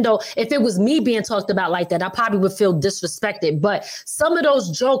funny, even though if it was me being talked about like that, I probably would feel disrespected. But some of those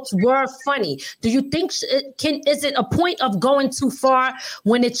jokes were funny. Do you think is it a point of going too far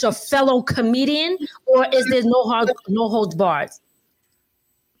when it's your fellow comedian, or is there no holds barred?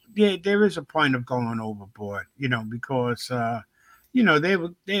 Yeah, there is a point of going overboard, because they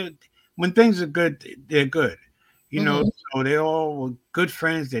when things are good, they're good, So they all were good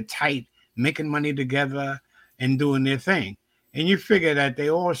friends. They're tight, making money together and doing their thing. And you figure that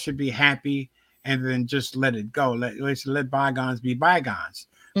they all should be happy and then just let it go. Let bygones be bygones.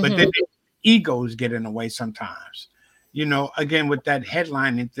 But then egos get in the way sometimes. Again, with that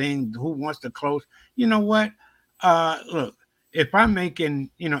headlining thing, who wants to close? You know what? Look, if I'm making,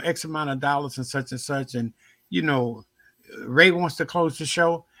 X amount of dollars and such, and, Ray wants to close the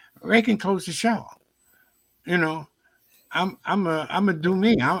show, Ray can close the show. I'm a do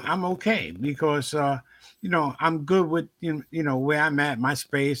me. I'm okay because, I'm good with, where I'm at, my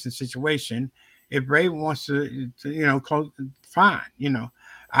space and situation. If Ray wants to close, fine.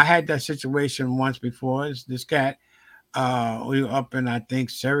 I had that situation once before. This cat, we were up in, I think,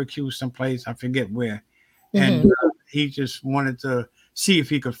 Syracuse, someplace, I forget where. And he just wanted to see if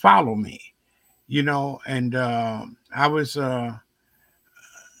he could follow me, and I was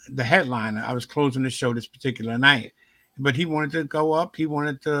the headliner. I was closing the show this particular night, but he wanted to go up. He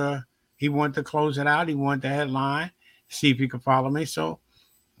wanted to close it out. He wanted the headline, see if he could follow me. So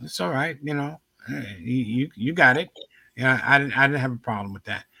it's all right, you got it. I didn't have a problem with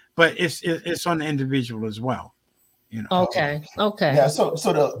that, but it's on the individual as well, Okay. Yeah.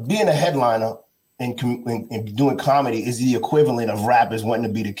 So being a headliner and doing comedy is the equivalent of rappers wanting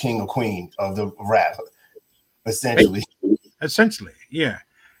to be the king or queen of the rap, essentially. Essentially, yeah,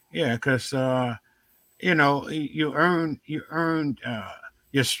 because you earned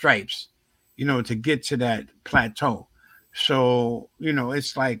your stripes, to get to that plateau. So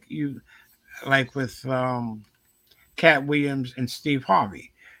it's like with Cat Williams and Steve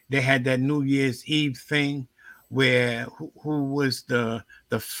Harvey, they had that New Year's Eve thing where who was the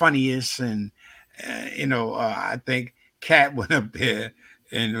funniest, and I think Cat went up there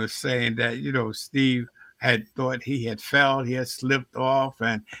and was saying that Steve had thought he had fell, he had slipped off,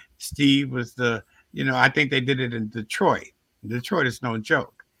 and Steve was I think they did it in Detroit. Detroit is no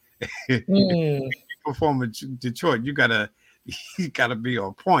joke. You perform in Detroit, you gotta be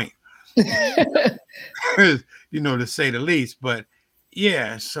on point. To say the least. But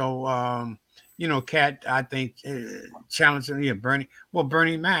yeah, so Cat, I think challenging Bernie. Well,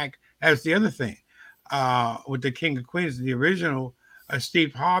 Bernie Mac. That's the other thing. With the King of Queens, the original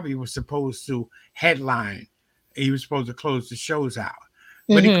Steve Harvey was supposed to headline. He was supposed to close the shows out,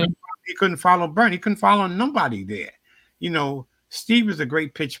 but he couldn't follow Bernie. He couldn't follow nobody there. Steve is a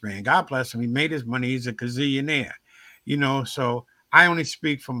great pitch man. God bless him. He made his money. He's a gazillionaire. So I only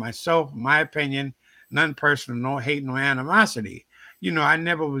speak for myself, my opinion, none personal, no hate, no animosity. I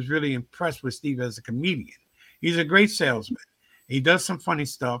never was really impressed with Steve as a comedian. He's a great salesman. He does some funny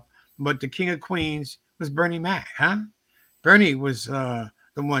stuff, but the King of Queens was Bernie Mac, huh? Bernie was the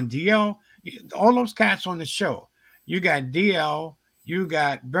one. DL, all those cats on the show. You got DL, you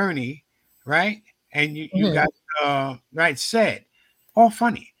got Bernie, right? And you got Said. All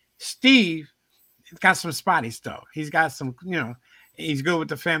funny. Steve got some spotty stuff. He's got some, he's good with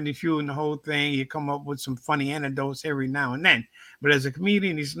the Family Feud and the whole thing. He come up with some funny anecdotes every now and then. But as a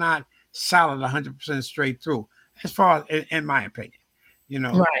comedian, he's not solid 100% straight through, as far as in my opinion.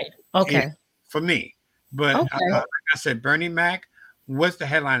 Right. Okay. For me. But like I said, Bernie Mac was the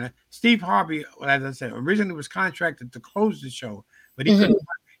headliner. Steve Harvey, as I said, originally was contracted to close the show, but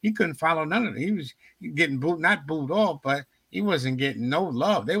he couldn't follow none of it. He was getting not booed off, but he wasn't getting no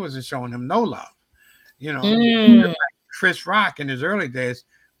love. They wasn't showing him no love. Chris Rock in his early days,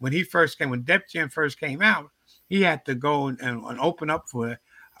 when Def Jam first came out, he had to go and open up for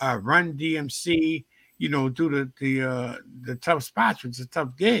Run DMC, do the tough spots, which is a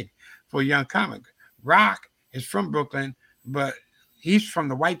tough gig for a young comic. Rock is from Brooklyn, but he's from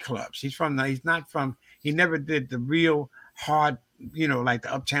the white clubs. He never did the real hard, like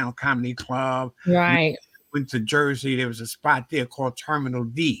the Uptown Comedy Club. Right. Went to Jersey. There was a spot there called Terminal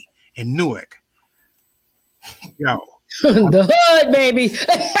D in Newark. Yo. The hood, baby.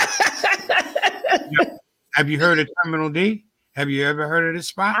 Have you heard of Terminal D? Have you ever heard of this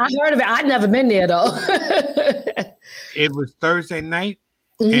spot? I heard of it. I've never been there, though. It was Thursday night.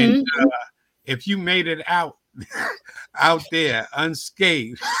 And if you made it out there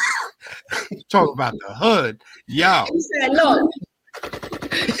unscathed, talk about the hood, yo. He said, look,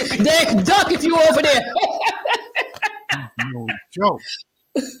 they duck if you over there. No joke.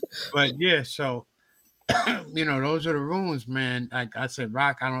 But yeah, so those are the rules, man. Like I said,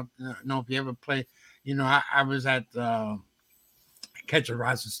 Rock, I don't know if you ever play. I was at Catch a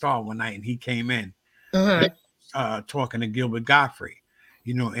Rising Star one night, and he came in talking to Gilbert Godfrey,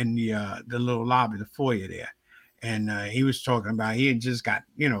 in the little lobby, the foyer there, and he was talking about he had just got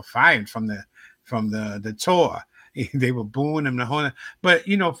fired from the tour. They were booing him the whole. But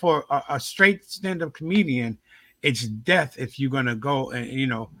for a straight stand-up comedian, it's death if you're gonna go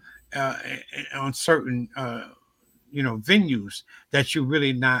and on certain venues that you're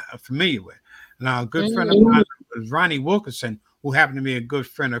really not familiar with. Now, a good friend of mine was Ronnie Wilkerson, who happened to be a good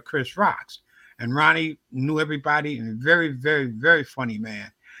friend of Chris Rock's. And Ronnie knew everybody and a very, very, very funny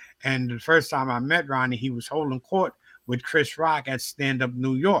man. And the first time I met Ronnie, he was holding court with Chris Rock at Stand Up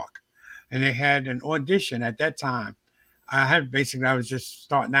New York. And they had an audition at that time. I was just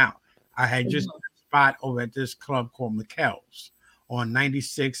starting out. I had just a spot over at this club called McKell's on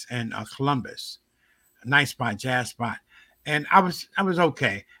 96 and Columbus. A nice spot, jazz spot. And I was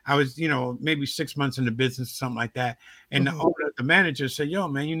okay. I was, maybe 6 months in the business, something like that. And the manager said, yo,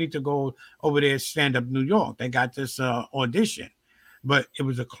 man, you need to go over there and Stand Up New York. They got this audition. But it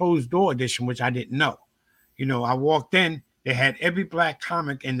was a closed door audition, which I didn't know. I walked in. They had every black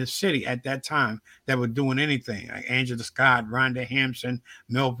comic in the city at that time that were doing anything, like Angela Scott, Rhonda Hampson,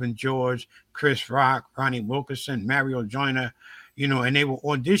 Melvin George, Chris Rock, Ronnie Wilkerson, Mario Joyner, and they were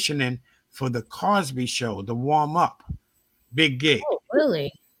auditioning for the Cosby Show, the warm up, big gig. Oh,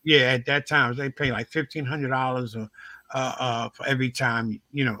 really? Yeah, at that time they pay like $1,500 for every time,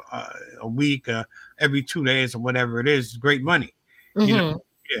 a week, every 2 days or whatever it is. Great money, yeah.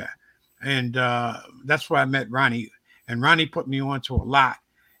 And that's where I met Ronnie. And Ronnie put me on to a lot.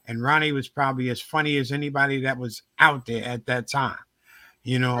 And Ronnie was probably as funny as anybody that was out there at that time.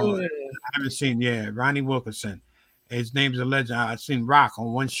 I haven't seen, Ronnie Wilkerson. His name's a legend. I seen Rock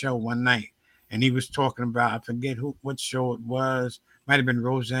on one show one night. And he was talking about, I forget what show it was. Might have been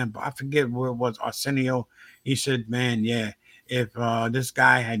Roseanne, but I forget where it was, Arsenio. He said, man, if this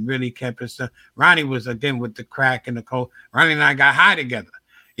guy had really kept his stuff. Ronnie was, again, with the crack and the coke. Ronnie and I got high together.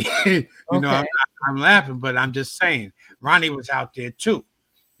 I'm laughing, but I'm just saying Ronnie was out there too.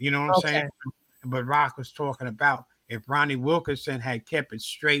 You know what I'm saying? But Rock was talking about if Ronnie Wilkerson had kept it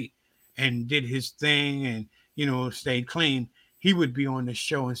straight and did his thing and stayed clean, he would be on the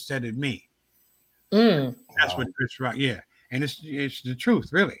show instead of me. That's what Chris Rock, and it's the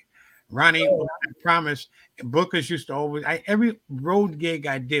truth, really. Ronnie, I promise. Bookers used to always. Every road gig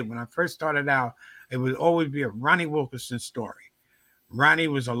I did when I first started out, it would always be a Ronnie Wilkerson story. Ronnie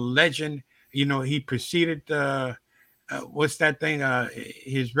was a legend. You know, he preceded what's that thing?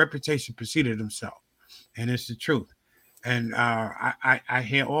 His reputation preceded himself, and it's the truth. And I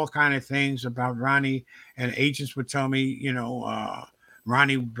hear all kind of things about Ronnie, and agents would tell me, you know,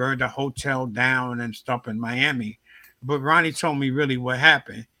 Ronnie burned a hotel down and stuff in Miami. But Ronnie told me really what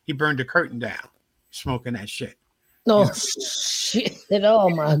happened. He burned the curtain down, smoking that shit. Oh, shit. Oh,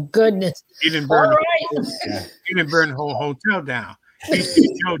 my goodness. He didn't burn, he didn't burn the whole hotel down. He said,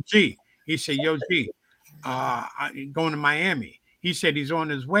 Yo, G. He said, Yo, G, I'm going to Miami. He said he's on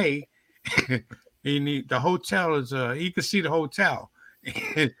his way. The hotel is, he could see the hotel.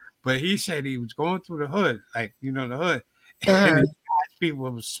 But he said he was going through the hood, like, you know, the hood. And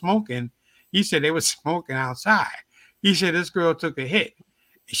people were smoking. He said they were smoking outside. He said this girl took a hit.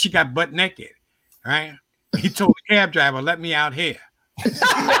 She got butt naked, right? He told the cab driver, let me out here.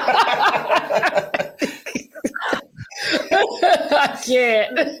 Yeah.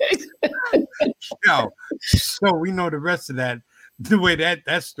 No. So we know the rest of that, the way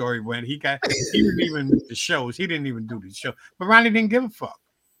that story went. He didn't even miss the shows. He didn't even do the show. But Ronnie didn't give a fuck.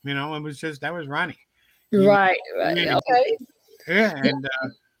 You know, it was just, that was Ronnie. Right. Okay. Yeah,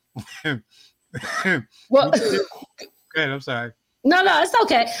 and well, go ahead, I'm sorry. No, it's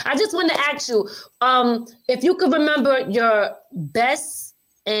okay. I just want to ask you, if you could remember your best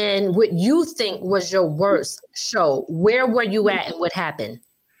and what you think was your worst show, where were you at and what happened?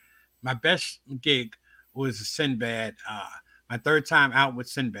 My best gig was Sinbad. My third time out with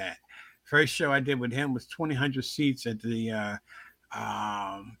Sinbad. First show I did with him was 2,000 seats at the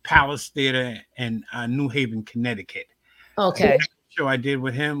Palace Theater in New Haven, Connecticut. Okay. The show I did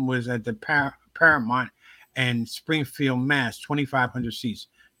with him was at the Paramount and Springfield, Mass, 2,500 seats.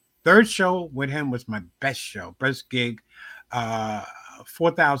 Third show with him was my best show, best gig,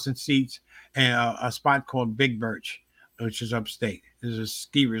 4,000 seats, and a spot called Big Birch, which is upstate. There's a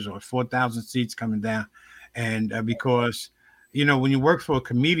ski resort, 4,000 seats coming down. And because, you know, when you work for a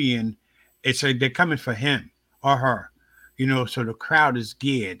comedian, it's like they're coming for him or her, you know, so the crowd is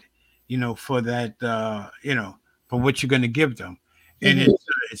geared, you know, for that, you know, for what you're going to give them. And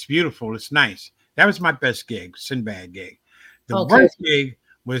it's beautiful. It's nice. That was my best gig, Sinbad gig. The worst gig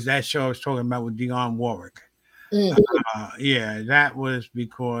was that show I was talking about with Dionne Warwick. Yeah, that was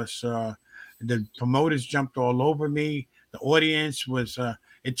because the promoters jumped all over me. The audience was,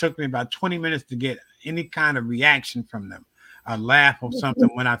 it took me about 20 minutes to get any kind of reaction from them. A laugh or something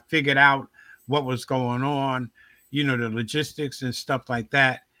when I figured out what was going on, you know, the logistics and stuff like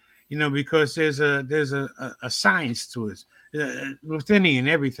that, you know, because there's a science to it. With any and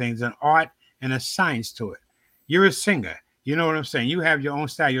everything, there's an art and a science to it. You're a singer. You know what I'm saying? You have your own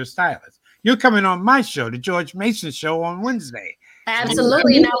style. You're a stylist. You're coming on my show, the George Mason Show on Wednesday.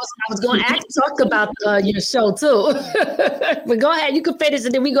 Absolutely. And I was going to talk about your show too. But go ahead. You can finish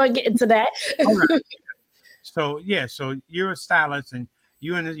and then we're going to get into that. All right. So, yeah. So you're a stylist and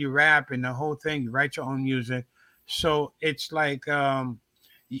you rap and the whole thing. You write your own music. So it's like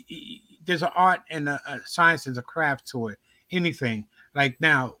there's an art and a science and a craft to it. Anything. Like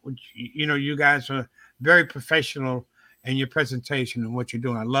now, you know, you guys are very professional in your presentation and what you're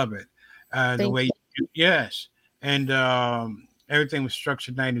doing. I love it. The way yes. And everything was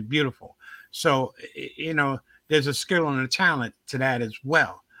structured nice and beautiful. So, you know, there's a skill and a talent to that as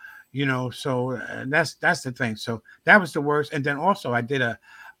well. You know, so that's the thing. So that was the worst. And then also I did a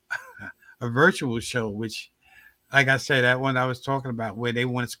virtual show, which, like I said, that one I was talking about where they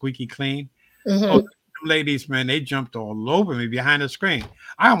wanted squeaky clean. Oh, ladies, man, they jumped all over me behind the screen.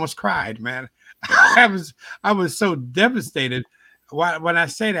 I almost cried, man. I was so devastated. When I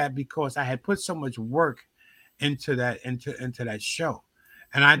say that, because I had put so much work into that show,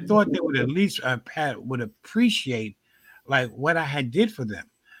 and I thought they would at least would appreciate like what I had did for them,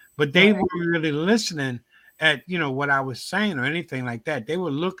 but they weren't really listening at, you know, what I was saying or anything like that. They were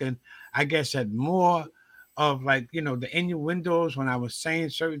looking, I guess, at more of like, you know, the innuendos when I was saying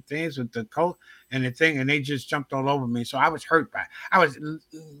certain things with the coat and the thing, and they just jumped all over me. So I was hurt by it. I was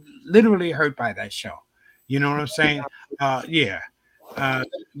literally hurt by that show. You know what I'm saying? Yeah.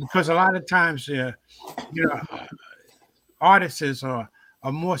 Because a lot of times, you know, artists are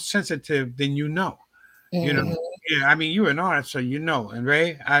more sensitive than you know. You know, yeah. I mean, you're an artist, so you know. And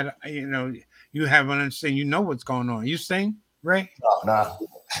Ray, you know, you have an understanding. You know what's going on. You sing, Ray? No.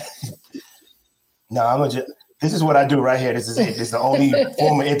 No, this is what I do right here. This is it. This is the only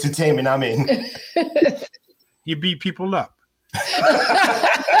form of entertainment I'm in. You beat people up.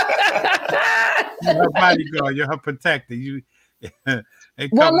 You're her bodyguard. You're her protector. You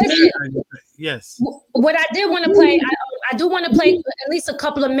Well, listen. Yes. What I did want to play, I do want to play at least a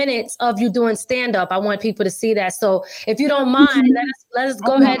couple of minutes of you doing stand up. I want people to see that. So if you don't mind, let us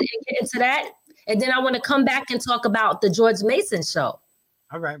go ahead and get into that, and then I want to come back and talk about the George Mason show.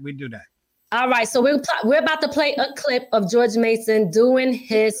 All right, we do that. All right, so we're about to play a clip of George Mason doing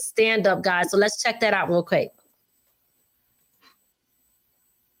his stand up, guys. So let's check that out real quick.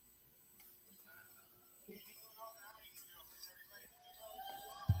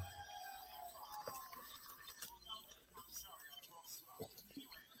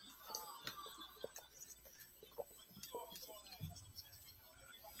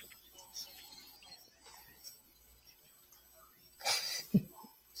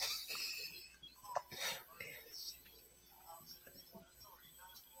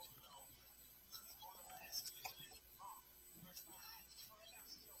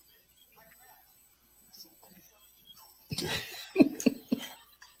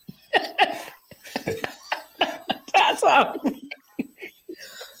 That's all.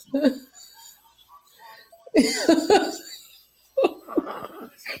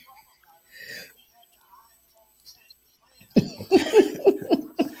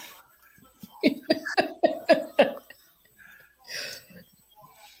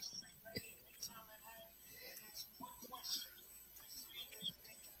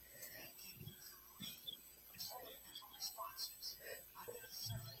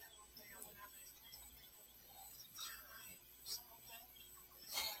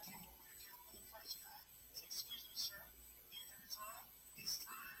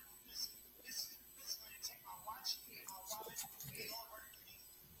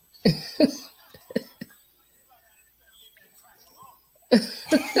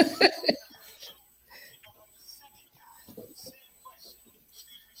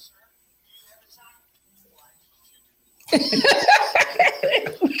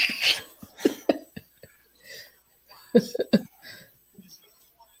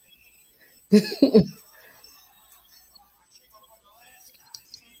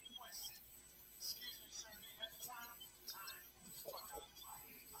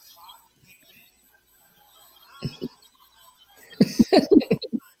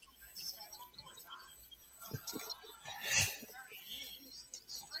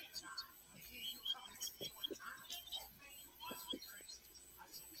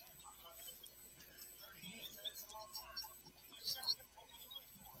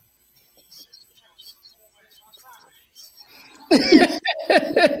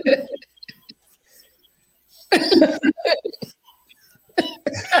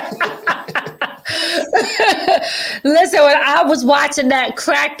 Listen, when I was watching that,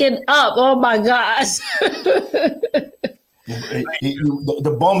 cracking up, oh my gosh.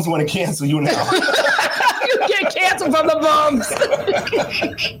 The bums want to cancel you now. You get canceled from the bums.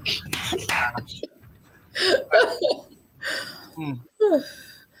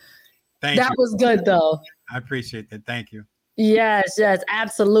 That was good, though. I appreciate that. Thank you. Yes,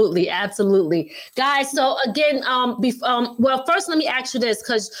 absolutely, absolutely, guys. So again, well, first let me ask you this,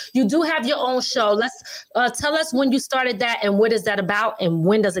 because you do have your own show. Let's tell us when you started that and what is that about, and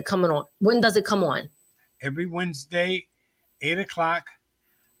when does it come on? When does it come on? Every Wednesday, 8:00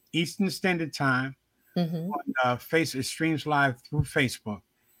 Eastern Standard Time. On it streams live through Facebook,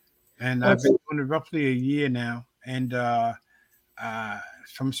 and I've been doing it roughly a year now. And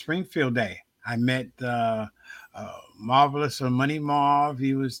from Springfield Day, I met Marvelous Money Marv.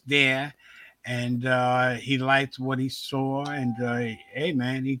 He was there, and he liked what he saw. And hey,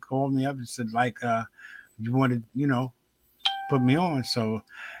 man, he called me up and said, like, you want to, put me on. So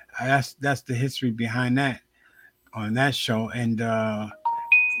that's the history behind that on that show. And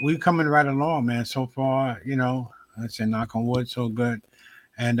we're coming right along, man. So far, I said, knock on wood, so good.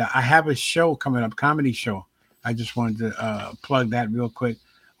 And I have a show coming up, comedy show. I just wanted to plug that real quick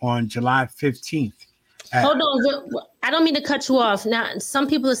on July 15th. Hold on. I don't mean to cut you off. Now, some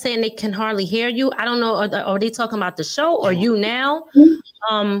people are saying they can hardly hear you. I don't know. Are they talking about the show or you now?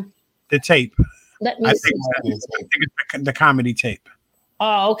 The tape. Let me see. I think it's the comedy tape.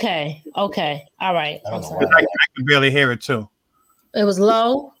 Oh, okay. Okay. All right. I'm sorry. I can barely hear it, too. It was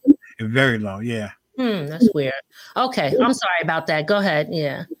low? Very low, yeah. That's weird. Okay. I'm sorry about that. Go ahead.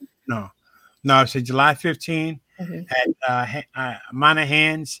 Yeah. No, it's July 15 at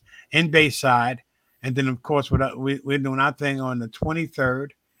Monaghan's in Bayside. And then, of course, we're doing our thing on the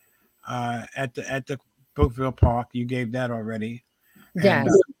 23rd at the Brookville Park. You gave that already. Yes.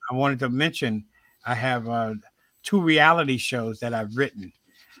 And, I wanted to mention I have 2 reality shows that I've written.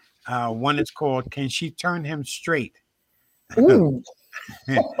 One is called "Can She Turn Him Straight?" Ooh.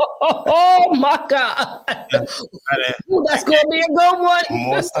 Oh my God. Ooh, that's going to be a good one.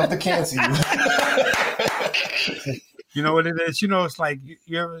 More stuff to cancel you. You know what it is? It's like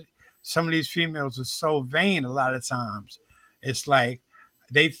some of these females are so vain a lot of times. It's like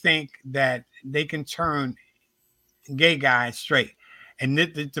they think that they can turn gay guys straight. And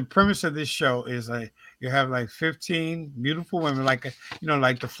the premise of this show is you have like 15 beautiful women, like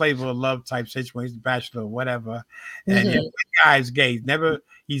like the Flavor of Love type situation, Bachelor or whatever. And the guy's gay.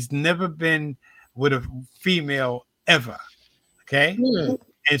 He's never been with a female ever. Okay.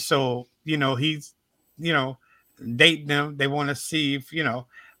 And so, he's, dating them. They want to see if,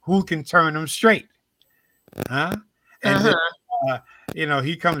 who can turn them straight. Huh? And then,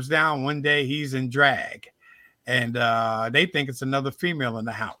 he comes down one day, he's in drag. And they think it's another female in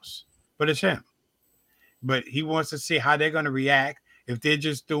the house, but it's him. But he wants to see how they're going to react if they're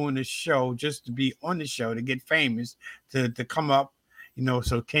just doing the show just to be on the show, to get famous, to come up,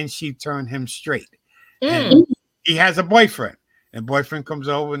 so can she turn him straight? And he has a boyfriend, and boyfriend comes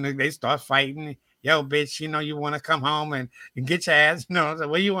over and they start fighting. Yo, bitch, you want to come home and get your ass, so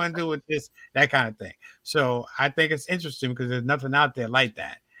what do you want to do with this, that kind of thing. So I think it's interesting because there's nothing out there like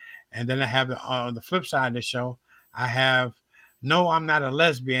that. And then I have on the flip side of the show, I have, no, I'm not a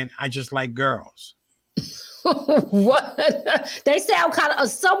lesbian. I just like girls. What? They sound kind of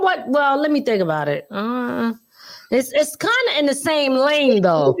somewhat, well, let me think about it. It's kind of in the same lane,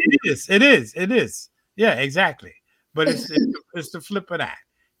 though. It is. Yeah, exactly. But it's the flip of that.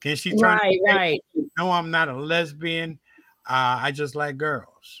 Can she turn right? No, I'm not a lesbian. I just like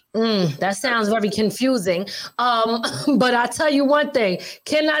girls. That sounds very confusing. But I'll tell you one thing.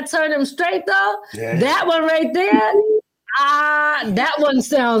 Can I turn them straight though? Yeah. That one right there. That one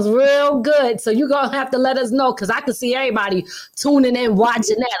sounds real good. So you're gonna have to let us know, because I can see everybody tuning in,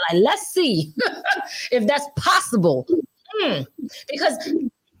 watching that. Like, let's see if that's possible. Because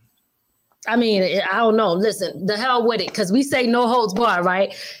I mean, I don't know. Listen, the hell with it, because we say no holds barred,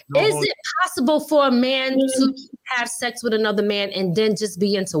 right? Is it possible for a man to have sex with another man and then just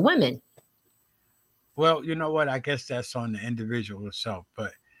be into women? Well, you know what? I guess that's on the individual itself.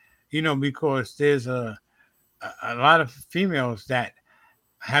 But, because there's a lot of females that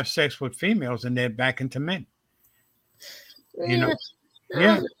have sex with females and they're back into men. Yeah.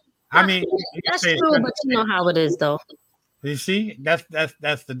 I mean, that's true, but you know how it is, though. You see, that's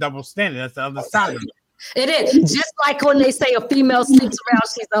the double standard. That's the other side of it. It is just like when they say a female sleeps around,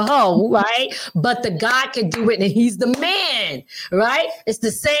 she's a hoe, right? But the guy can do it, and he's the man, right? It's the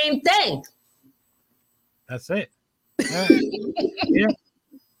same thing. That's it. Yeah. Yeah.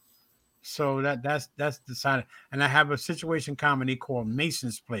 So that's the side. And I have a situation comedy called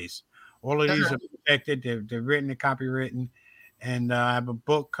Mason's Place. All of these are protected. They're written and copywritten, and I have a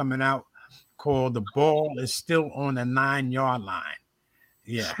book coming out called The Ball Is Still on the 9-Yard Line.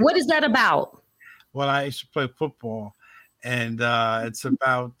 Yeah. What is that about? Well, I used to play football, and it's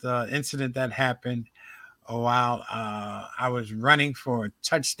about the incident that happened while I was running for a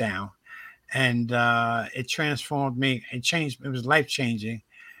touchdown, and it transformed me. It changed. It was life-changing,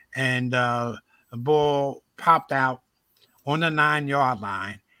 and the ball popped out on the 9-yard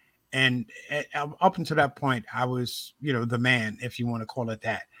line, and up until that point, I was, the man, if you want to call it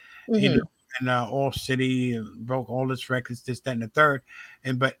that. And All City broke all its records, this, that, and the third.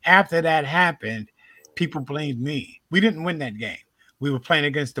 But after that happened, people blamed me. We didn't win that game. We were playing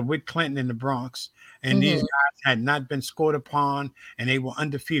against the Whit Clinton in the Bronx, and these guys had not been scored upon, and they were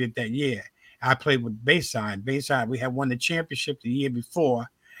undefeated that year. I played with Bayside. Bayside, we had won the championship the year before,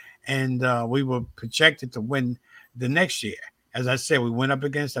 and we were projected to win the next year. As I said, we went up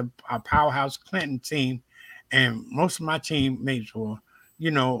against a powerhouse Clinton team, and most of my teammates were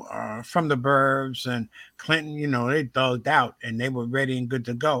from the burbs, and Clinton, they thugged out and they were ready and good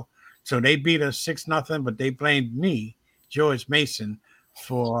to go. So they beat us 6-0, but they blamed me, George Mason,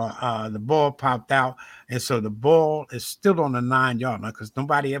 for the ball popped out. And so the ball is still on the 9-yard line because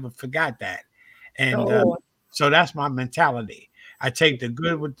nobody ever forgot that. And so that's my mentality. I take the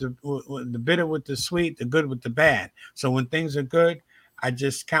good with the bitter with the sweet, the good with the bad. So when things are good, I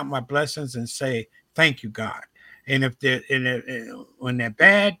just count my blessings and say, thank you, God. And if they're when they're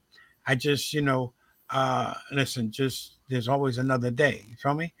bad, I just listen. Just there's always another day. You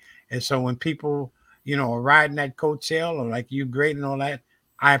feel me? And so when people are riding that coattail or like you great and all that,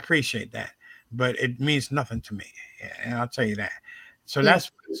 I appreciate that. But it means nothing to me, and I'll tell you that. So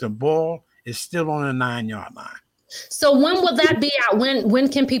that's the ball is still on the 9-yard line. So when will that be out? When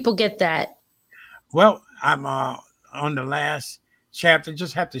can people get that? Well, I'm on the last chapter.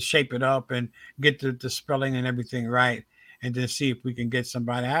 Just have to shape it up and get the spelling and everything right, and then see if we can get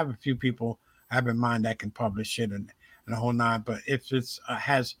somebody. I have a few people I have in mind that can publish it, and and the whole nine. But if it's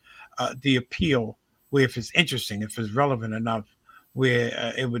has the appeal, where if it's interesting, if it's relevant enough,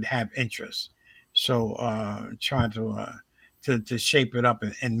 where it would have interest. So trying to shape it up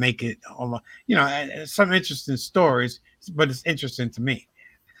and make it, some interesting stories, but it's interesting to me.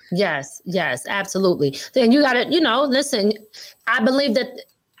 Yes, absolutely. Then you got to, listen, I believe that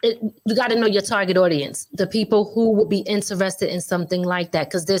you got to know your target audience, the people who would be interested in something like that,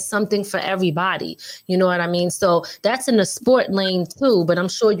 because there's something for everybody. You know what I mean? So that's in the sport lane too, but I'm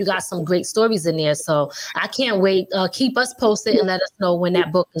sure you got some great stories in there. So I can't wait. Keep us posted and let us know when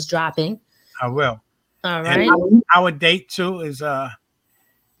that book is dropping. I will. All right. And our date too is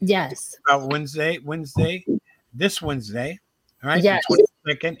yes, about Wednesday, this Wednesday. All right. Yes.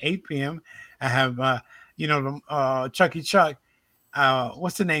 22nd, 8 p.m. I have Chucky Chuck.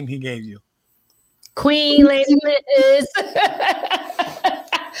 What's the name he gave you? Queen Lady Miz.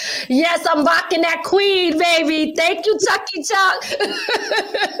 Yes, I'm rocking that Queen, baby. Thank you, Chucky Chuck.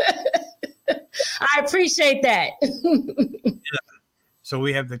 I appreciate that. Yeah. So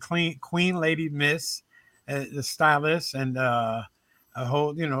we have the Queen Lady Miz, the stylist, and a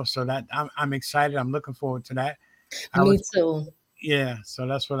whole, so that I'm excited. I'm looking forward to that. Me too. Yeah. So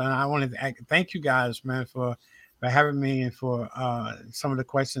that's what I wanted to thank you guys, man, for having me and for some of the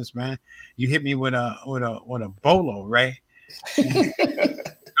questions, man. You hit me with a bolo, Ray. You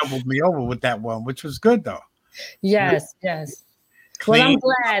doubled me over with that one, which was good though. Yes. Well, I'm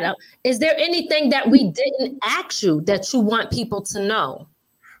glad. Is there anything that we didn't ask you that you want people to know?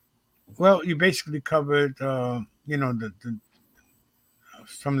 Well, you basically covered, the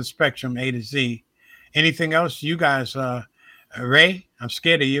from the spectrum A to Z. Anything else, you guys? Ray, I'm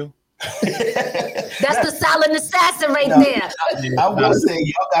scared of you. That's the silent assassin right there. I will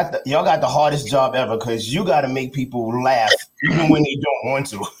say y'all got the hardest job ever, because you got to make people laugh even when they don't want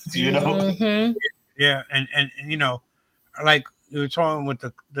to. Mm-hmm. Yeah, and like you were talking with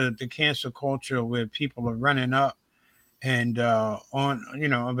the cancer culture where people are running up and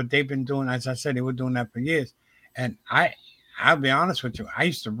but they've been doing, as I said, they were doing that for years. And I'll be honest with you, I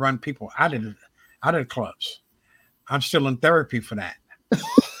used to run people out of the clubs. I'm still in therapy for that.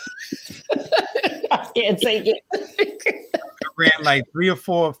 I can't take it. I ran like 3 or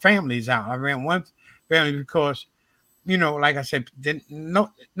 4 families out. I ran one family because, like I said,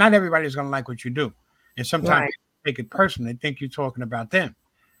 not everybody's going to like what you do. And sometimes they take it personally. They think you're talking about them.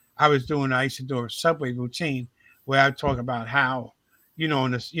 I used to do a subway routine where I talk about how, in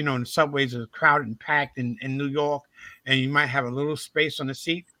the subways are crowded and packed in New York, and you might have a little space on the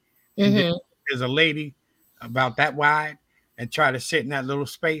seat. And then there's a lady about that wide and try to sit in that little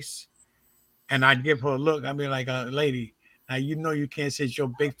space. And I'd give her a look. I'd be like, lady, now you can't sit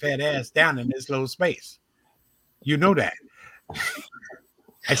your big fat ass down in this little space. You know that.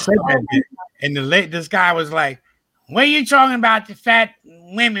 I said that. And this guy was like, what are you talking about the fat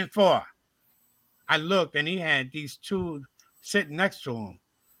women for? I looked and he had these 2 sitting next to him.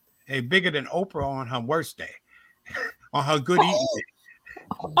 They're bigger than Oprah on her worst day, on her good eating day.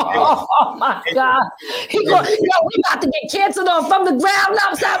 Oh my God. We about to get canceled on from the ground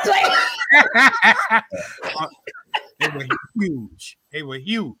up. Stop playing. They were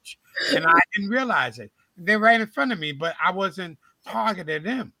huge. And I didn't realize it. They're right in front of me, but I wasn't targeting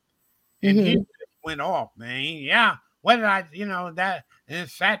them. And he just went off, man. Yeah. What did I, that and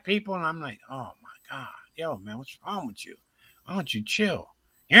fat people? And I'm like, oh my God. Yo, man, what's wrong with you? Why don't you chill?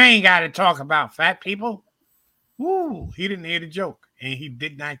 You ain't got to talk about fat people. Woo, he didn't hear the joke, and he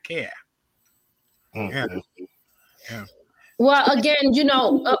did not care. Yeah. Well, again,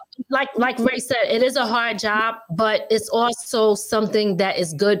 like Ray said, it is a hard job, but it's also something that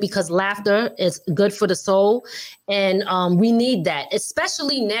is good because laughter is good for the soul. And we need that,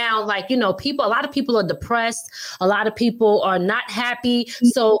 especially now, a lot of people are depressed. A lot of people are not happy.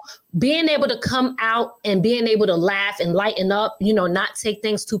 So being able to come out and being able to laugh and lighten up, not take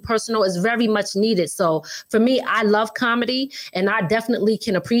things too personal is very much needed. So for me, I love comedy and I definitely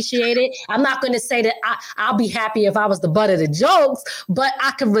can appreciate it. I'm not going to say that I'll be happy if I was the butt of the jokes, but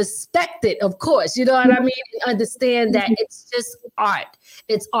I can respect it, of course. You know what I mean? Understand that it's just art.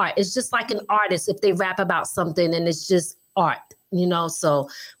 It's art. It's just like an artist if they rap about something and it's just art. So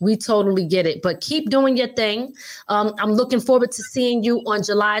we totally get it, but keep doing your thing. I'm looking forward to seeing you on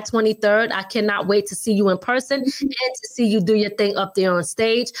July 23rd. I cannot wait to see you in person and to see you do your thing up there on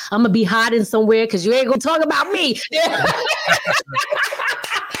stage. I'm going to be hiding somewhere because you ain't going to talk about me.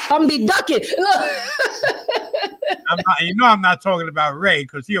 I'm going to be ducking. I'm not talking about Ray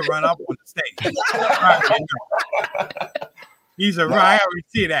because he'll run up on the stage. He's a Ray. I already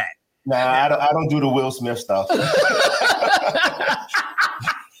see that. Nah, I don't do the Will Smith stuff.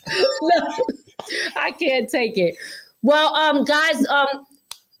 No, I can't take it. Well, guys,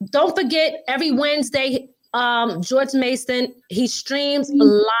 don't forget every Wednesday, George Mason, he streams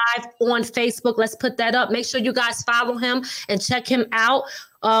live on Facebook. Let's put that up. Make sure you guys follow him and check him out.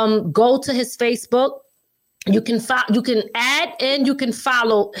 Go to his Facebook. You can add and you can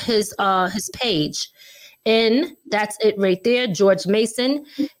follow his page. And that's it right there. George Mason,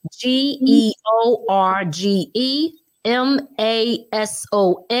 GeorgeMason.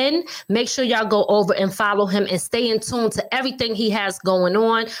 Make sure y'all go over and follow him and stay in tune to everything he has going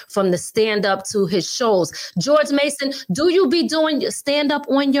on, from the stand-up to his shows. George Mason, do you be doing stand-up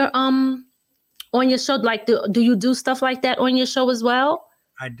on your show? Like, do you do stuff like that on your show as well?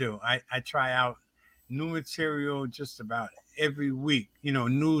 I do. I try out new material just about every week,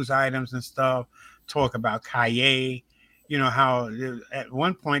 news items and stuff. Talk about Kaye, how at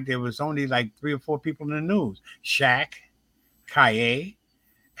one point there was only like 3 or 4 people in the news. Shaq, Kaye,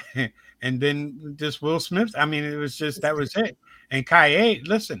 and then just Will Smith. I mean, it was just, that was it. And Kaye,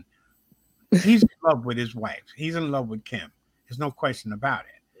 listen, he's in love with his wife. He's in love with Kim. There's no question about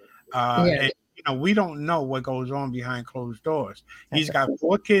it. And we don't know what goes on behind closed doors. He's got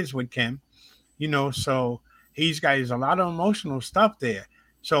 4 kids with Kim, so there's a lot of emotional stuff there.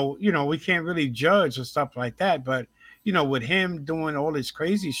 So, we can't really judge or stuff like that. But, with him doing all this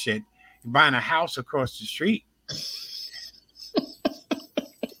crazy shit, buying a house across the street.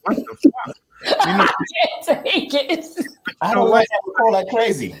 What the fuck? I can't take it. I don't like that. We call that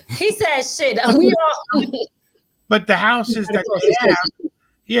crazy. He said shit. But the houses that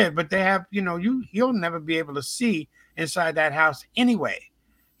they have, but they have, you'll never be able to see inside that house anyway.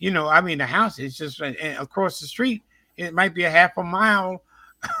 The house is just across the street. It might be a half a mile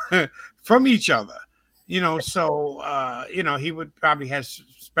from each other, so he would probably have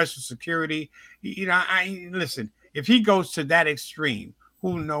special security. Listen, if he goes to that extreme,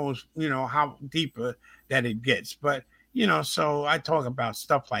 who knows, how deeper that it gets. But so I talk about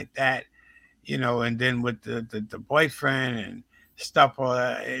stuff like that, and then with the boyfriend and stuff,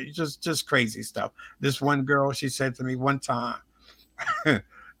 just crazy stuff. This one girl, she said to me one time,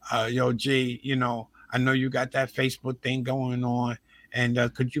 yo, G, I know you got that Facebook thing going on, and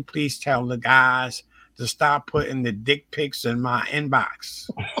could you please tell the guys to stop putting the dick pics in my inbox?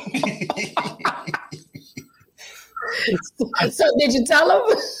 So did you tell him?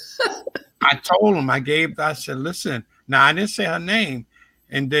 I told him. I said, listen. Now, I didn't say her name.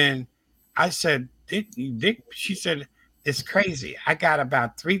 And then I said, dick. She said, it's crazy. I got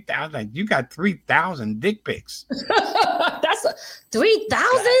about 3,000. Like, you got 3,000 dick pics. That's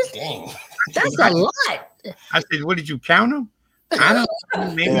 3,000? Dang. That's a lot. I said, what, did you count them? I don't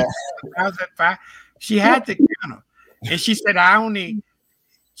know, maybe 1,005. She had to count them. And she said, I only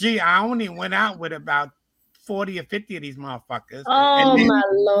went out with about 40 or 50 of these motherfuckers. Oh, then, my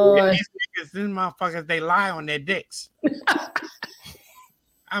Lord. These motherfuckers, they lie on their dicks.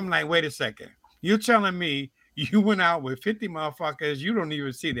 I'm like, wait a second. You're telling me you went out with 50 motherfuckers, you don't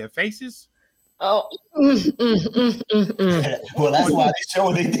even see their faces? Oh. Well, that's why they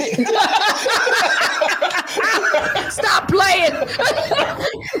showed they did. Stop playing.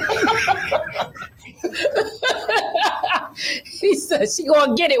 He said she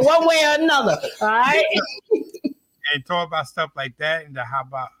gonna get it one way or another. All right. And talk about stuff like that, and how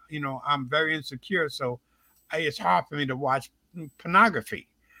about, I'm very insecure, so it's hard for me to watch pornography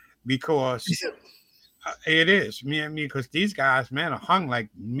because it is because these guys, man, are hung like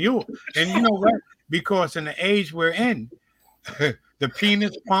mule. And you know what? Because in the age we're in, the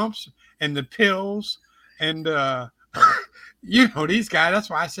penis pumps and the pills and these guys. That's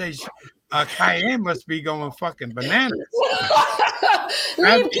why I say Cayenne must be going fucking bananas.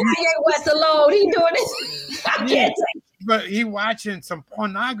 Leave Kanye West alone. He doing this. I can't take. But he watching some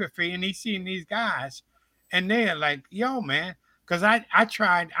pornography and he's seeing these guys, and they're like, "Yo, man," because I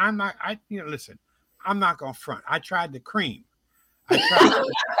tried. Listen. I'm not gonna front. I tried the cream. Wait,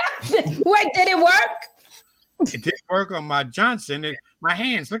 did it work? It didn't work on my Johnson. My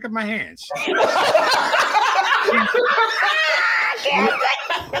hands. Look at my hands.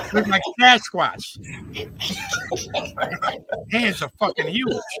 Look like Sasquatch. Hands are fucking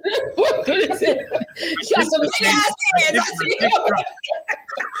huge. Got some ass hands.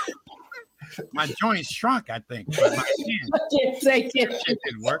 My joints shrunk, I think. But my hands. I can't take it. Shit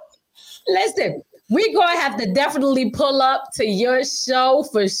didn't work. Listen, We're going to have to definitely pull up to your show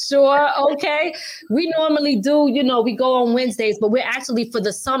for sure, okay? We normally do, we go on Wednesdays, but we're actually for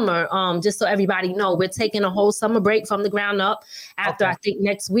the summer, just so everybody know, we're taking a whole summer break from the ground up after I think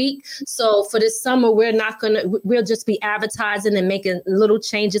next week. So for this summer, we'll just be advertising and making little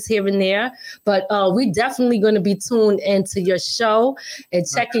changes here and there. But we definitely going to be tuned into your show and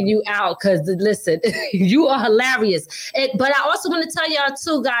checking you out because, listen, you are hilarious. But I also want to tell y'all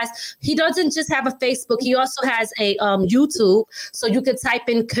too, guys, he doesn't just have a Facebook. He also has a YouTube. So you could type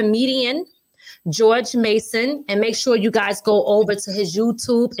in comedian George Mason and make sure you guys go over to his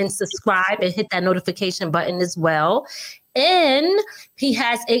YouTube and subscribe and hit that notification button as well. And he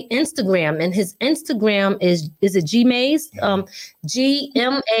has a Instagram, and his Instagram is it Gmaze?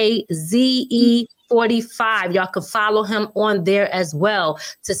 GMAZE 45. Y'all can follow him on there as well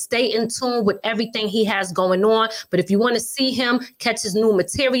to stay in tune with everything he has going on. But if you want to see him, catch his new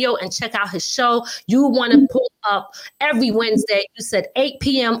material and check out his show, you want to pull up every Wednesday. You said 8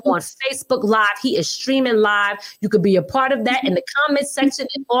 p.m. on Facebook Live. He is streaming live. You could be a part of that in the comment section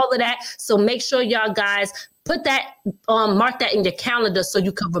and all of that. So make sure y'all guys put that, mark that in your calendar so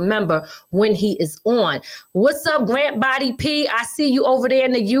you can remember when he is on. What's up, Grant Body P? I see you over there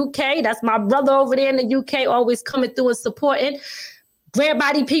in the UK. That's my brother over there in the UK, always coming through and supporting. Grant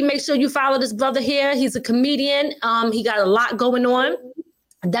Body P, make sure you follow this brother here. He's a comedian. He got a lot going on.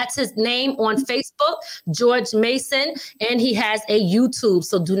 That's his name on Facebook, George Mason, and he has a YouTube.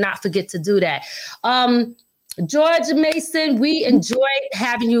 So do not forget to do that. George Mason, we enjoyed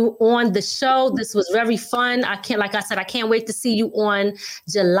having you on the show. This was very fun. I can't wait to see you on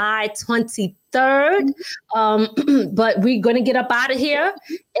July 23rd. But we're going to get up out of here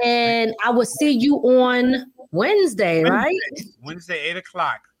and I will see you on Wednesday, right? Wednesday, 8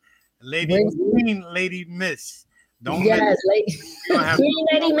 o'clock. Queen Lady Miss. Don't yes, Queen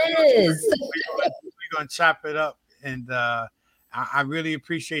Lady Miss. We're going to chop it up. And I really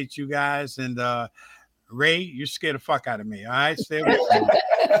appreciate you guys. And Ray, you scared the fuck out of me. All right, stay with me.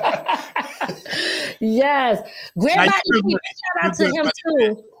 Yes, Grandma, shout out to him money, too.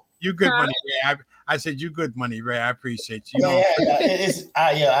 Man. You good money, Ray. I said you good money, Ray. I appreciate you.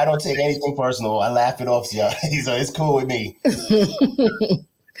 I don't take anything personal. I laugh it off, so it's cool with me.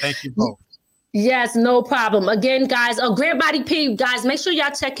 Thank you both. Yes, no problem. Again, guys, Grant Body P, guys, make sure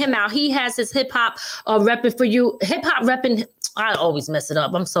y'all check him out. He has his hip hop repping for you. Hip hop repping. I always mess it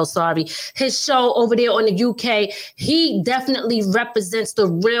up. I'm so sorry. His show over there on the UK, he definitely represents the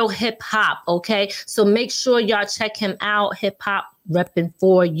real hip hop. Okay, so make sure y'all check him out. Hip hop repping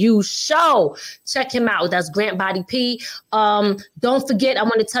for you show. Check him out. That's Grant Body P. Don't forget, I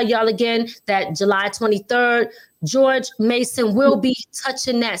want to tell y'all again that July 23rd, George Mason will be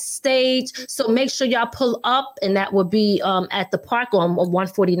touching that stage. So make sure y'all pull up, and that will be at the park on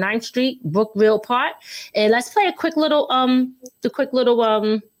 149th Street, Brookville Park. And let's play a quick little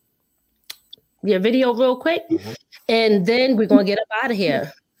video real quick. Mm-hmm. And then we're gonna get up out of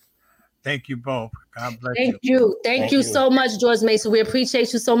here. Thank you both. God bless you. Thank you so much, George Mason. We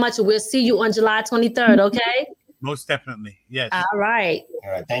appreciate you so much. And we'll see you on July 23rd, okay? Most definitely. Yes. All right.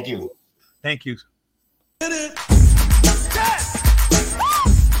 All right. Thank you. Thank you.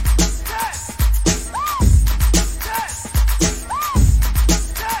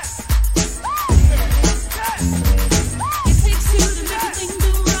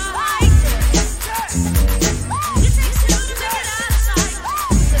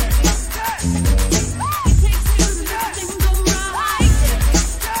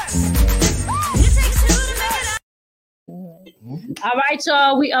 All right,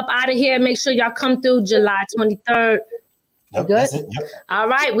 y'all. We up out of here. Make sure y'all come through July 23rd. Yep, good? Yep. All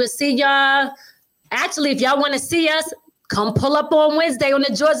right. We'll see y'all. Actually, if y'all want to see us, come pull up on Wednesday on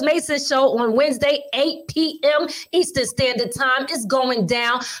the George Mason Show on Wednesday, 8 p.m. Eastern Standard Time. It's going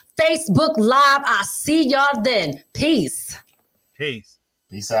down. Facebook Live. I'll see y'all then. Peace. Peace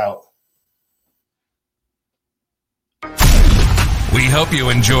out. We hope you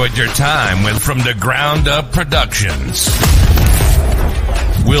enjoyed your time with From the Ground Up Productions.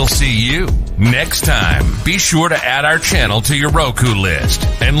 We'll see you next time. Be sure to add our channel to your Roku list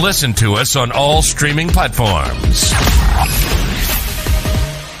and listen to us on all streaming platforms.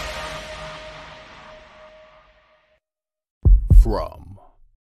 From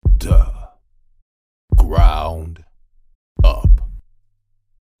the ground up.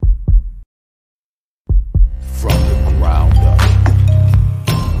 From the ground up.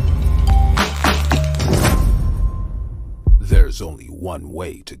 There's only one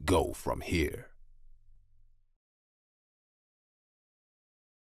way to go from here.